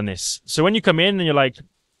 I could have done this. So when you come in and you're like,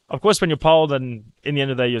 of course, when you're pole, then in the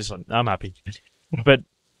end of the day, you're just like, I'm happy. But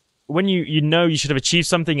when you know you should have achieved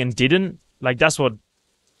something and didn't, like that's what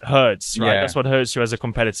hurts, right? That's what hurts you as a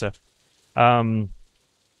competitor. And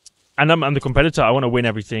I'm the competitor. I want to win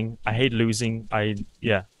everything. I hate losing. And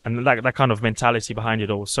that kind of mentality behind it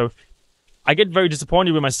all. So I get very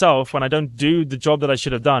disappointed with myself when I don't do the job that I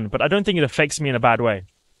should have done, but I don't think it affects me in a bad way.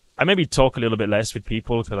 I maybe talk a little bit less with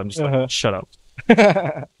people because I'm just like, shut up.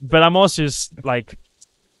 But I'm also just like,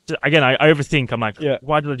 again, I overthink. I'm like,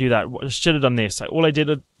 why did I do that? I should have done this. Like, all I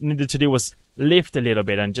needed to do was lift a little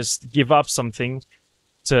bit and just give up something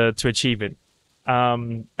to achieve it.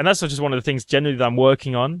 And that's just one of the things generally that I'm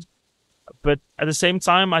working on. But at the same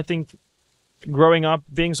time, I think growing up,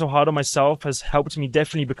 being so hard on myself has helped me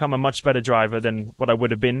definitely become a much better driver than what I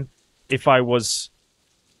would have been if I was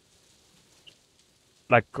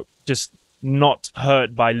like just not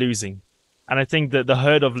hurt by losing. And I think that the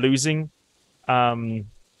hurt of losing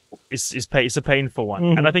is a painful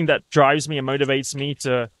one. And I think that drives me and motivates me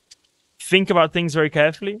to think about things very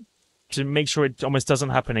carefully to make sure it almost doesn't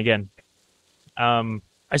happen again.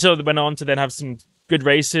 I sort of went on to then have some good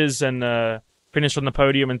races and finish on the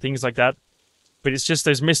podium and things like that. But it's just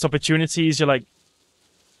those missed opportunities. You're like,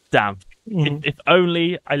 damn, if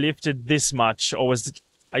only I lifted this much, or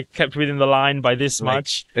I kept within the line by this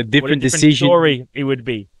much, a different what decision story it would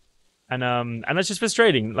be. And that's just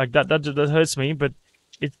frustrating. Like that hurts me, but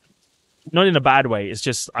it's not in a bad way. It's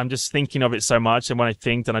just I'm just thinking of it so much, and when I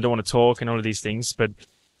think, then I don't want to talk and all of these things. But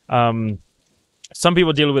some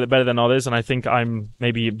people deal with it better than others, and I think I'm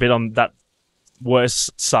maybe a bit on that worse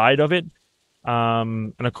side of it.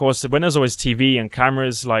 And of course, when there's always TV and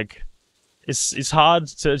cameras, like it's hard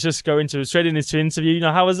to just go straight into interview. You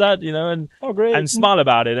know, how was that? You know, and great, and smile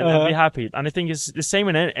about it and be happy. And I think it's the same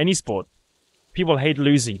in any sport. People hate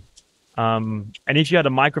losing. And if you had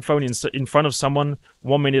a microphone in front of someone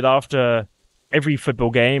 1 minute after every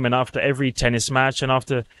football game and after every tennis match and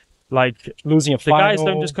after like losing a the final, guys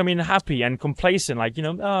don't just come in happy and complacent, like, you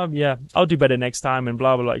know, oh yeah, I'll do better next time and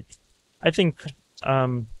blah blah. Like, I think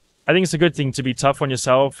it's a good thing to be tough on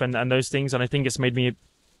yourself and those things. And I think it's made me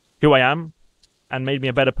who I am and made me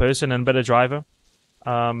a better person and better driver.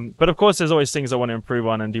 But of course, there's always things I want to improve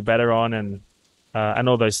on and do better on and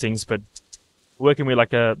all those things. But working with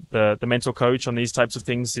like the mental coach on these types of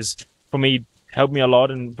things is, for me, helped me a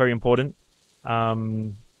lot and very important.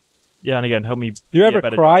 Yeah, and again, help me. Do you ever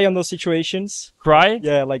cry on those situations? Cry?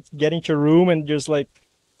 Yeah, like get into your room and just like,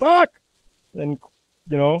 fuck! And,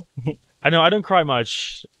 you know? I know, I don't cry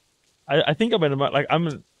much. I think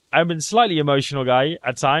I'm a slightly emotional guy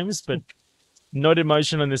at times, but not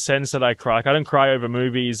emotional in the sense that I cry. Like, I don't cry over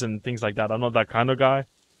movies and things like that. I'm not that kind of guy.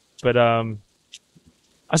 But I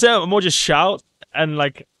say I'm more just shout and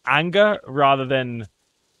like anger rather than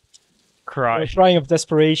cry. Or crying of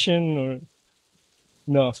desperation or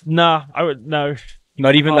no? Nah, I would no.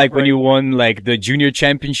 Not even like when you won like the junior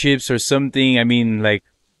championships or something. I mean, like.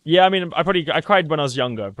 Yeah, I mean, I cried when I was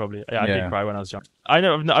younger. Probably, yeah, I did cry when I was young. I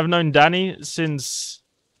know I've known Danny since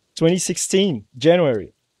 2016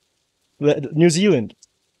 January, New Zealand.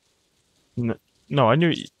 No, I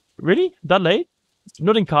knew. Really? That late?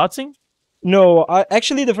 Not in karting? No,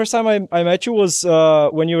 actually the first time I met you was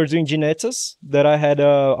when you were doing Ginetas. That I had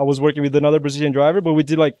I was working with another Brazilian driver, but we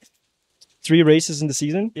did like 3 races in the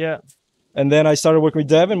season. Yeah. And then I started working with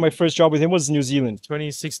Devin. My first job with him was New Zealand.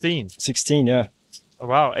 2016. 16, yeah. Oh,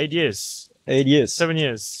 wow, 8 years. 8 years. 7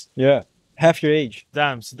 years. Yeah. Half your age.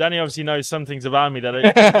 Damn. So Danny obviously knows some things about me that I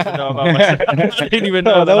didn't know about myself. I didn't even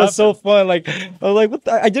know that was so fun. Like, I was like, what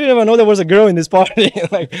I didn't even know there was a girl in this party.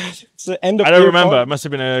 Like, it's the end of I don't remember. party. It must have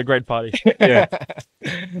been a great party. Yeah.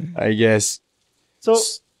 I guess. So,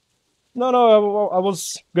 no, I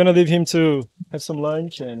was going to leave him to have some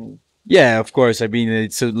lunch and... Yeah, of course. I mean,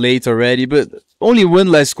 it's late already, but only one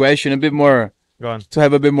last question, a bit more... Go on. To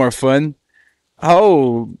have a bit more fun.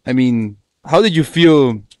 How did you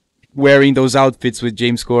feel wearing those outfits with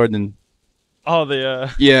James Corden? Oh,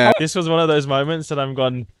 yeah. This was one of those moments that I'm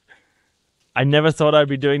gone. I never thought I'd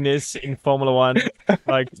be doing this in Formula One.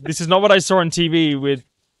 Like, this is not what I saw on TV with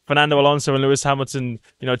Fernando Alonso and Lewis Hamilton,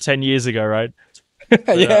 10 years ago, right?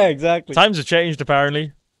 But, yeah, exactly. Times have changed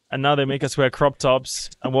apparently, and now they make us wear crop tops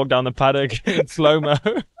and walk down the paddock in slow-mo.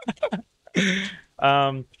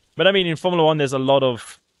 But I mean, in Formula One, there's a lot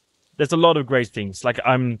of great things. Like,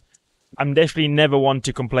 I'm definitely never one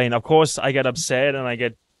to complain. Of course, I get upset and I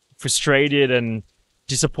get frustrated and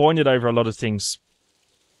disappointed over a lot of things.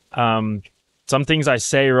 Some things I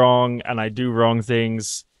say wrong and I do wrong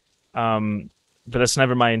things, but that's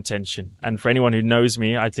never my intention. And for anyone who knows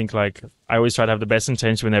me, I think like I always try to have the best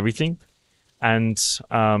intention with everything, and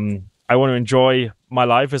I want to enjoy my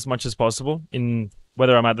life as much as possible. In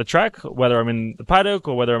whether I'm at the track, whether I'm in the paddock,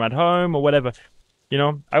 or whether I'm at home, or whatever.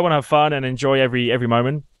 I want to have fun and enjoy every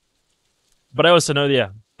moment. But I also know,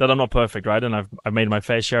 that I'm not perfect, right? And I've made my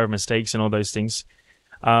fair share of mistakes and all those things.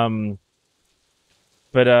 Yeah,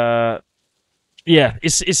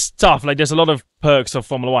 it's tough. Like, there's a lot of perks of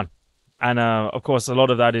Formula One. And of course, a lot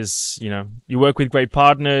of that is, you work with great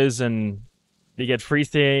partners and you get free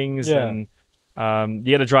things. Yeah. And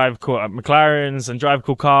you get to drive cool McLarens and drive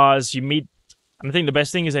cool cars. You meet, and I think the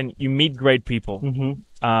best thing is then you meet great people.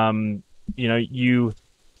 Mm-hmm. You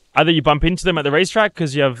either you bump into them at the racetrack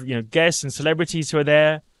because you have guests and celebrities who are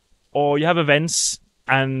there, or you have events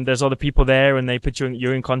and there's other people there and they put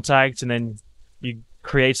you're in contact, and then you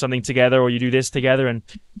create something together, or you do this together. And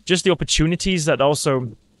just the opportunities that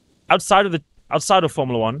also outside of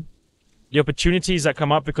Formula One, the opportunities that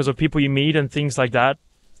come up because of people you meet and things like that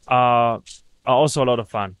are also a lot of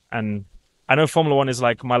fun. And I know Formula One is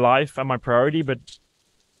like my life and my priority, but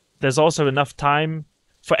there's also enough time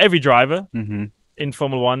for every driver in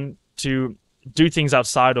Formula One to do things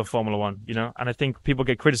outside of Formula One, you know? And I think people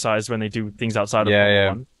get criticized when they do things outside of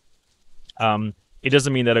Formula One. It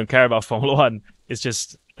doesn't mean they don't care about Formula One. It's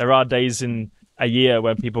just there are days in a year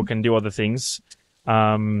where people can do other things.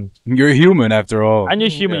 You're human after all. And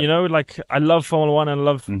you're human, you know? Like, I love Formula One and I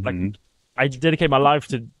love, like, I dedicate my life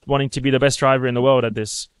to wanting to be the best driver in the world at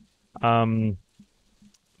this.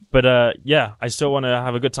 But yeah, I still want to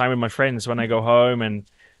have a good time with my friends when I go home, and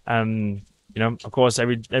you know, of course,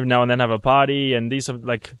 every now and then have a party, and these are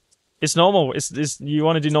like, it's normal. It's you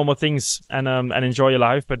want to do normal things and enjoy your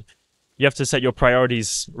life, but you have to set your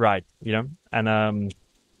priorities right, you know. And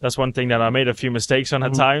that's one thing that I made a few mistakes on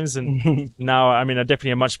at times, and now I'm in a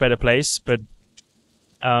definitely a much better place. But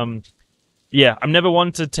yeah, I'm never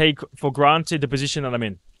one to take for granted the position that I'm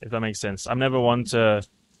in, if that makes sense. I'm never one to,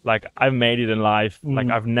 like, I've made it in life. Like,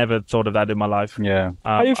 I've never thought of that in my life. Yeah.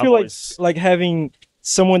 How do you feel like having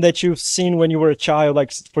someone that you've seen when you were a child,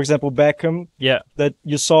 like, for example, Beckham, that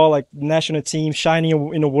you saw, like, national team shining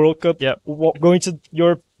in a World Cup, going to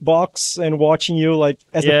your box and watching you, like,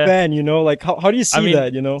 as a fan, you know? Like, how do you see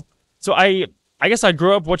that, you know? So I guess I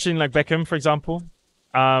grew up watching, like, Beckham, for example.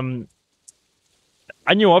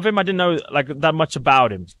 I knew of him. I didn't know, like, that much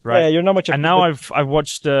about him, right? Yeah, you're not much. And now I've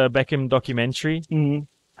watched the Beckham documentary,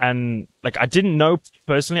 and, like, I didn't know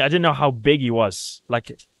personally. I didn't know how big he was.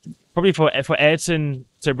 Like, probably for Ayrton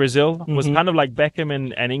to Brazil was kind of like Beckham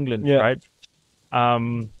and England, right?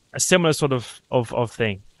 A similar sort of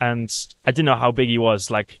thing. And I didn't know how big he was,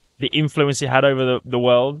 like the influence he had over the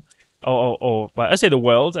world, or well, I say the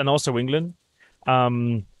world and also England.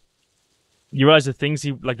 You realize the things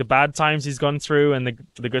like the bad times he's gone through and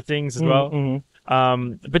the good things as well.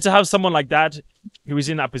 But to have someone like that who is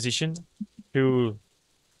in that position, who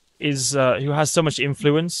has so much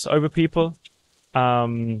influence over people,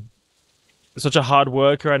 such a hard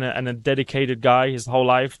worker and a dedicated guy his whole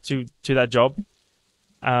life to that job.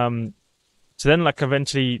 So then, like,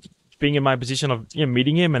 eventually being in my position of, you know,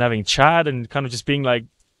 meeting him and having chat and kind of just being like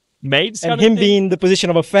mates, and him being the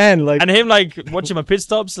position of a fan, like, and him like watching my pit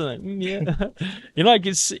stops and like, you know, like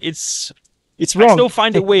it's wrong. I still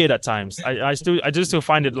find it weird at times. I do still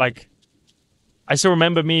find it, like, I still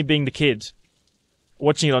remember me being the kid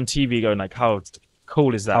watching it on TV, going like, how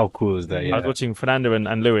cool is that? How cool is that? Yeah. I was watching Fernando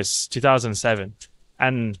and Lewis 2007,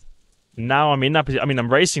 and now I'm in that position. I mean,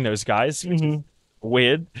 I'm racing those guys, which is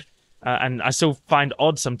weird, and I still find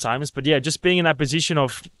odd sometimes. But yeah, just being in that position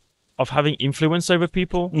of having influence over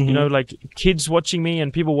people, you know, like kids watching me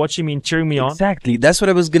and people watching me and cheering me on. Exactly. That's what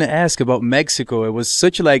I was gonna ask about Mexico. It was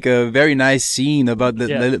such like a very nice scene about the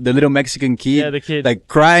little Mexican kid, the kid, like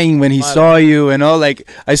crying when he saw you and all. Like,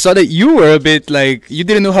 I saw that you were a bit like, you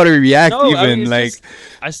didn't know how to react. No, even I mean, like,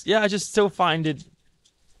 I just still find it.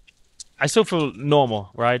 I still feel normal,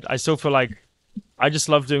 right? I still feel like I just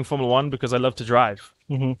love doing Formula One because I love to drive.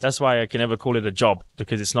 That's why I can never call it a job,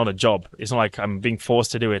 because it's not a job. It's not like I'm being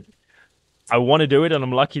forced to do it. I want to do it, and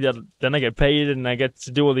I'm lucky that then I get paid and I get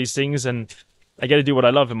to do all these things, and I get to do what I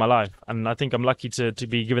love in my life. And I think I'm lucky to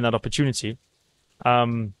be given that opportunity.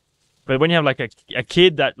 But when you have like a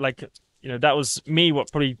kid that, like, you know, that was me,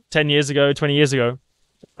 what, probably 10 years ago, 20 years ago,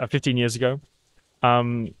 15 years ago,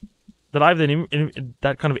 that I have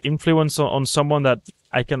that kind of influence on someone that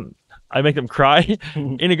I make them cry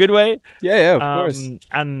in a good way. Yeah, of course.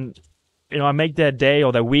 And, you know, I make their day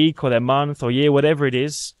or their week or their month or year, whatever it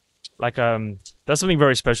is. Like, that's something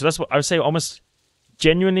very special. That's what I would say, almost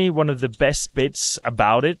genuinely one of the best bits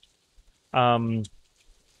about it,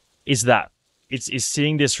 is that it's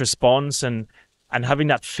seeing this response and having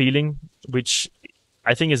that feeling, which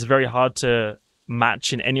I think is very hard to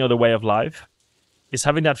match in any other way of life. Is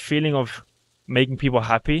having that feeling of making people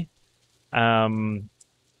happy.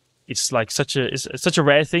 It's like such a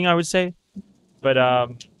rare thing, I would say, but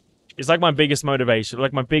it's like my biggest motivation,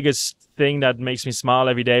 like my biggest thing that makes me smile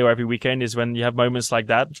every day or every weekend is when you have moments like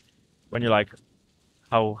that, when you're like,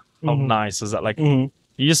 how nice is that? Like, you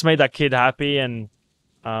just made that kid happy, and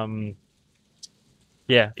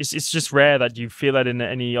yeah, it's just rare that you feel that in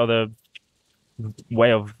any other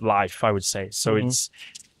way of life, I would say. So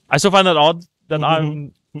I still find that odd that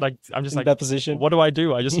I'm just in like that position. What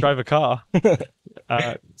do? I just drive a car.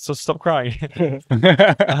 So stop crying.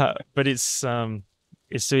 But it's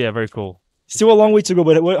still very cool. Still a long way to go,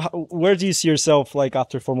 but where do you see yourself, like,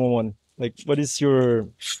 after Formula One? Like, what is your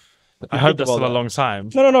I hope that's still a long time.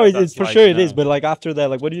 No, it's for like, sure it is. But like after that,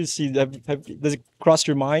 like what do you see? Does it cross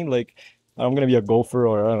your mind? Like I'm gonna be a golfer,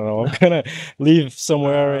 or I don't know, I'm gonna live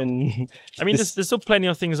somewhere and. I mean, there's still plenty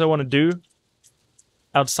of things I want to do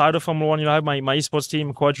outside of Formula One. You know, I have my esports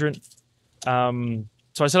team, Quadrant.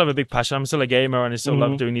 So I still have a big passion. I'm still a gamer, and I still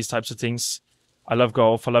love doing these types of things. I love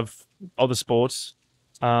golf. I love other sports.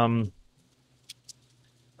 I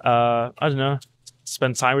don't know.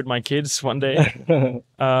 Spend time with my kids one day.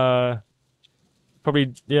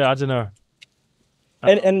 Probably, yeah. I don't know.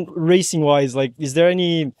 And racing wise, like, is there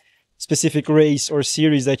any specific race or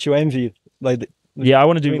series that you envy? Like, yeah, I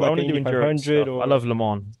want to do. like I want to do endurance stuff. or I love Le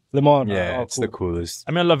Mans. Le Mans. Yeah, it's cool. the coolest.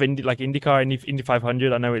 I mean, I love IndyCar and Indy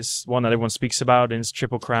 500. I know it's one that everyone speaks about, and it's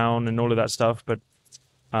Triple Crown and all of that stuff, but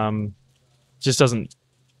just doesn't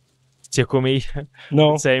tickle me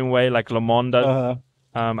No. the same way like Le Mans does.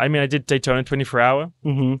 I mean, I did Daytona 24-hour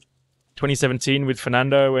 2017 with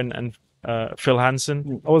Fernando and Phil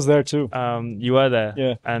Hansen. I was there too. You were there,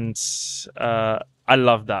 Yeah. and I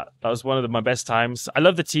love that. That was one of my best times. I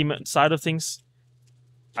love the team side of things.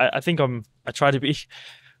 I think I try to be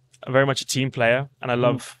very much a team player, and I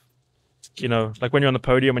love, you know, like when you're on the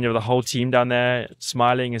podium and you have the whole team down there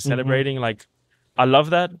smiling and celebrating. Like, I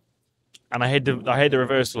love that, and I hate the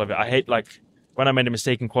reversal of it. I hate like when I made a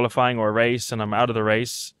mistake in qualifying or a race and I'm out of the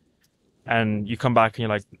race, and you come back and you're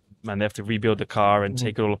like, man, they have to rebuild the car and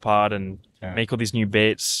take it all apart and make all these new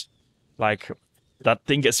bits. Like, that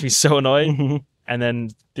thing gets me so annoyed. And then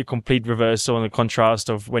the complete reversal and the contrast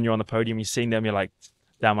of when you're on the podium, you're seeing them, you're like,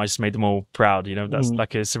 damn, I just made them all proud. You know, that's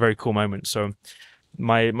like, it's a very cool moment. So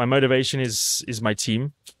my motivation is my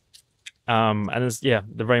team. And it's, they're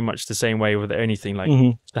very much the same way with anything. Like,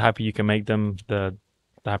 the happier you can make them, the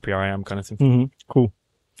happier I am, kind of thing. Cool.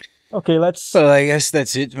 Okay, let's So I guess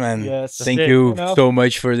that's it, man. Yes. Thank That's it. you Enough. so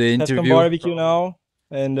much for the have some interview. barbecue now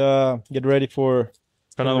and get ready for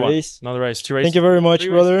Another race. one. Another race. 2 races. Thank you very much, 3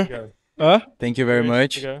 races brother. to go. Huh? Thank you very 3 races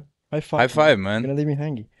much. to go. High five. High five, You're man. gonna leave me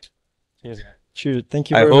hanging. Cheers. Cheers. Thank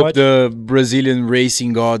you I very hope much. the Brazilian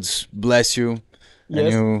racing gods bless you.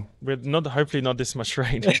 Yes. And With hopefully not this much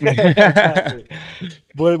rain.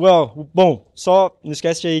 Bom, só não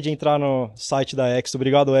esquece aí de entrar no site da EXTO.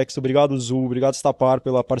 Obrigado, EXTO. Obrigado, ZUL. Obrigado, Stapar,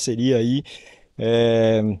 pela parceria aí.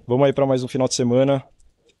 Vamos aí para mais um final de semana.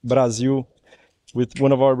 Brasil, with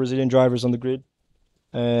one of our Brazilian drivers on the grid.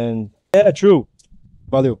 And yeah, true.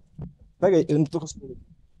 Valeu. Pega aí, eu não tô conseguindo.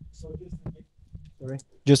 Sorry.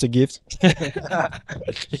 Just a gift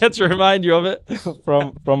You have to remind you of it.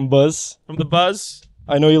 from Buzz. From the Buzz.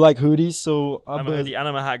 I know you like hoodies, so I'm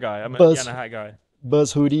a hat guy. I'm Buzz. a hat guy.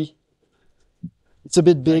 Buzz hoodie. It's a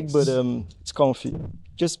bit big, but it's comfy.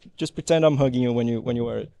 Just pretend I'm hugging you when you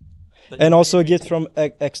wear it. And also a gift from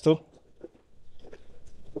EXTO,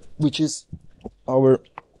 which is our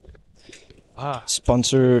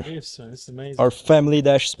sponsor, This is amazing. our family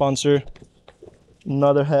sponsor.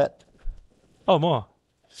 Another hat. Oh, more.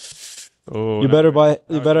 Oh, You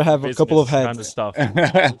better have a couple of kind of hats. stuff.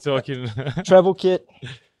 Talking Travel kit,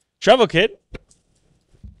 travel kit.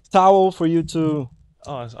 towel for you to,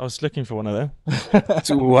 Oh, I was looking for one of them.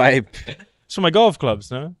 to wipe. It's for my golf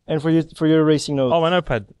clubs, no? and for your racing notes. Oh, my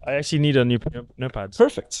notepad. I actually need a new notepad.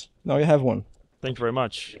 Perfect. Now you have one. Thank you very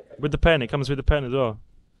much. With the pen, it comes with the pen as well.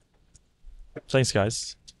 Thanks,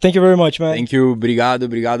 guys. Thank you very much, man. Thank you. Obrigado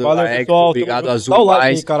Valeu, a EXTO, pessoal. obrigado a Dá o ZUL like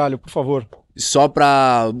Mais. aí, caralho, por favor. Só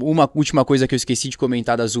para uma última coisa que eu esqueci de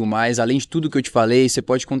comentar da ZUL Mais, além de tudo que eu te falei, você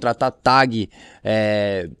pode contratar tag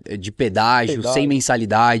de pedágio, sem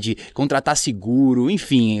mensalidade, contratar seguro,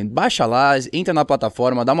 enfim, baixa lá, entra na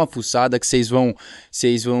plataforma, dá uma fuçada que vocês vão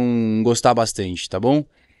gostar bastante, tá bom?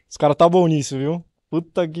 Os caras tá bom nisso, viu?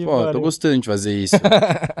 Puta que Pô, tô pariu. gostando de fazer isso.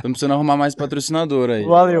 Tô precisando arrumar mais patrocinador aí.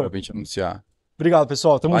 Valeu. Pra gente anunciar. Obrigado,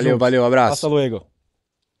 pessoal. Tamo junto. Valeu, abraço. Hasta luego.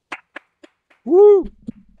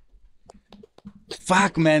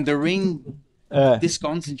 Fuck, man, the ring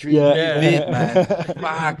disconcentrated Yeah. a bit, man.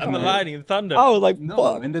 Fuck, And the man. lightning, the thunder. I was like, No,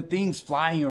 fuck. and the thing's flying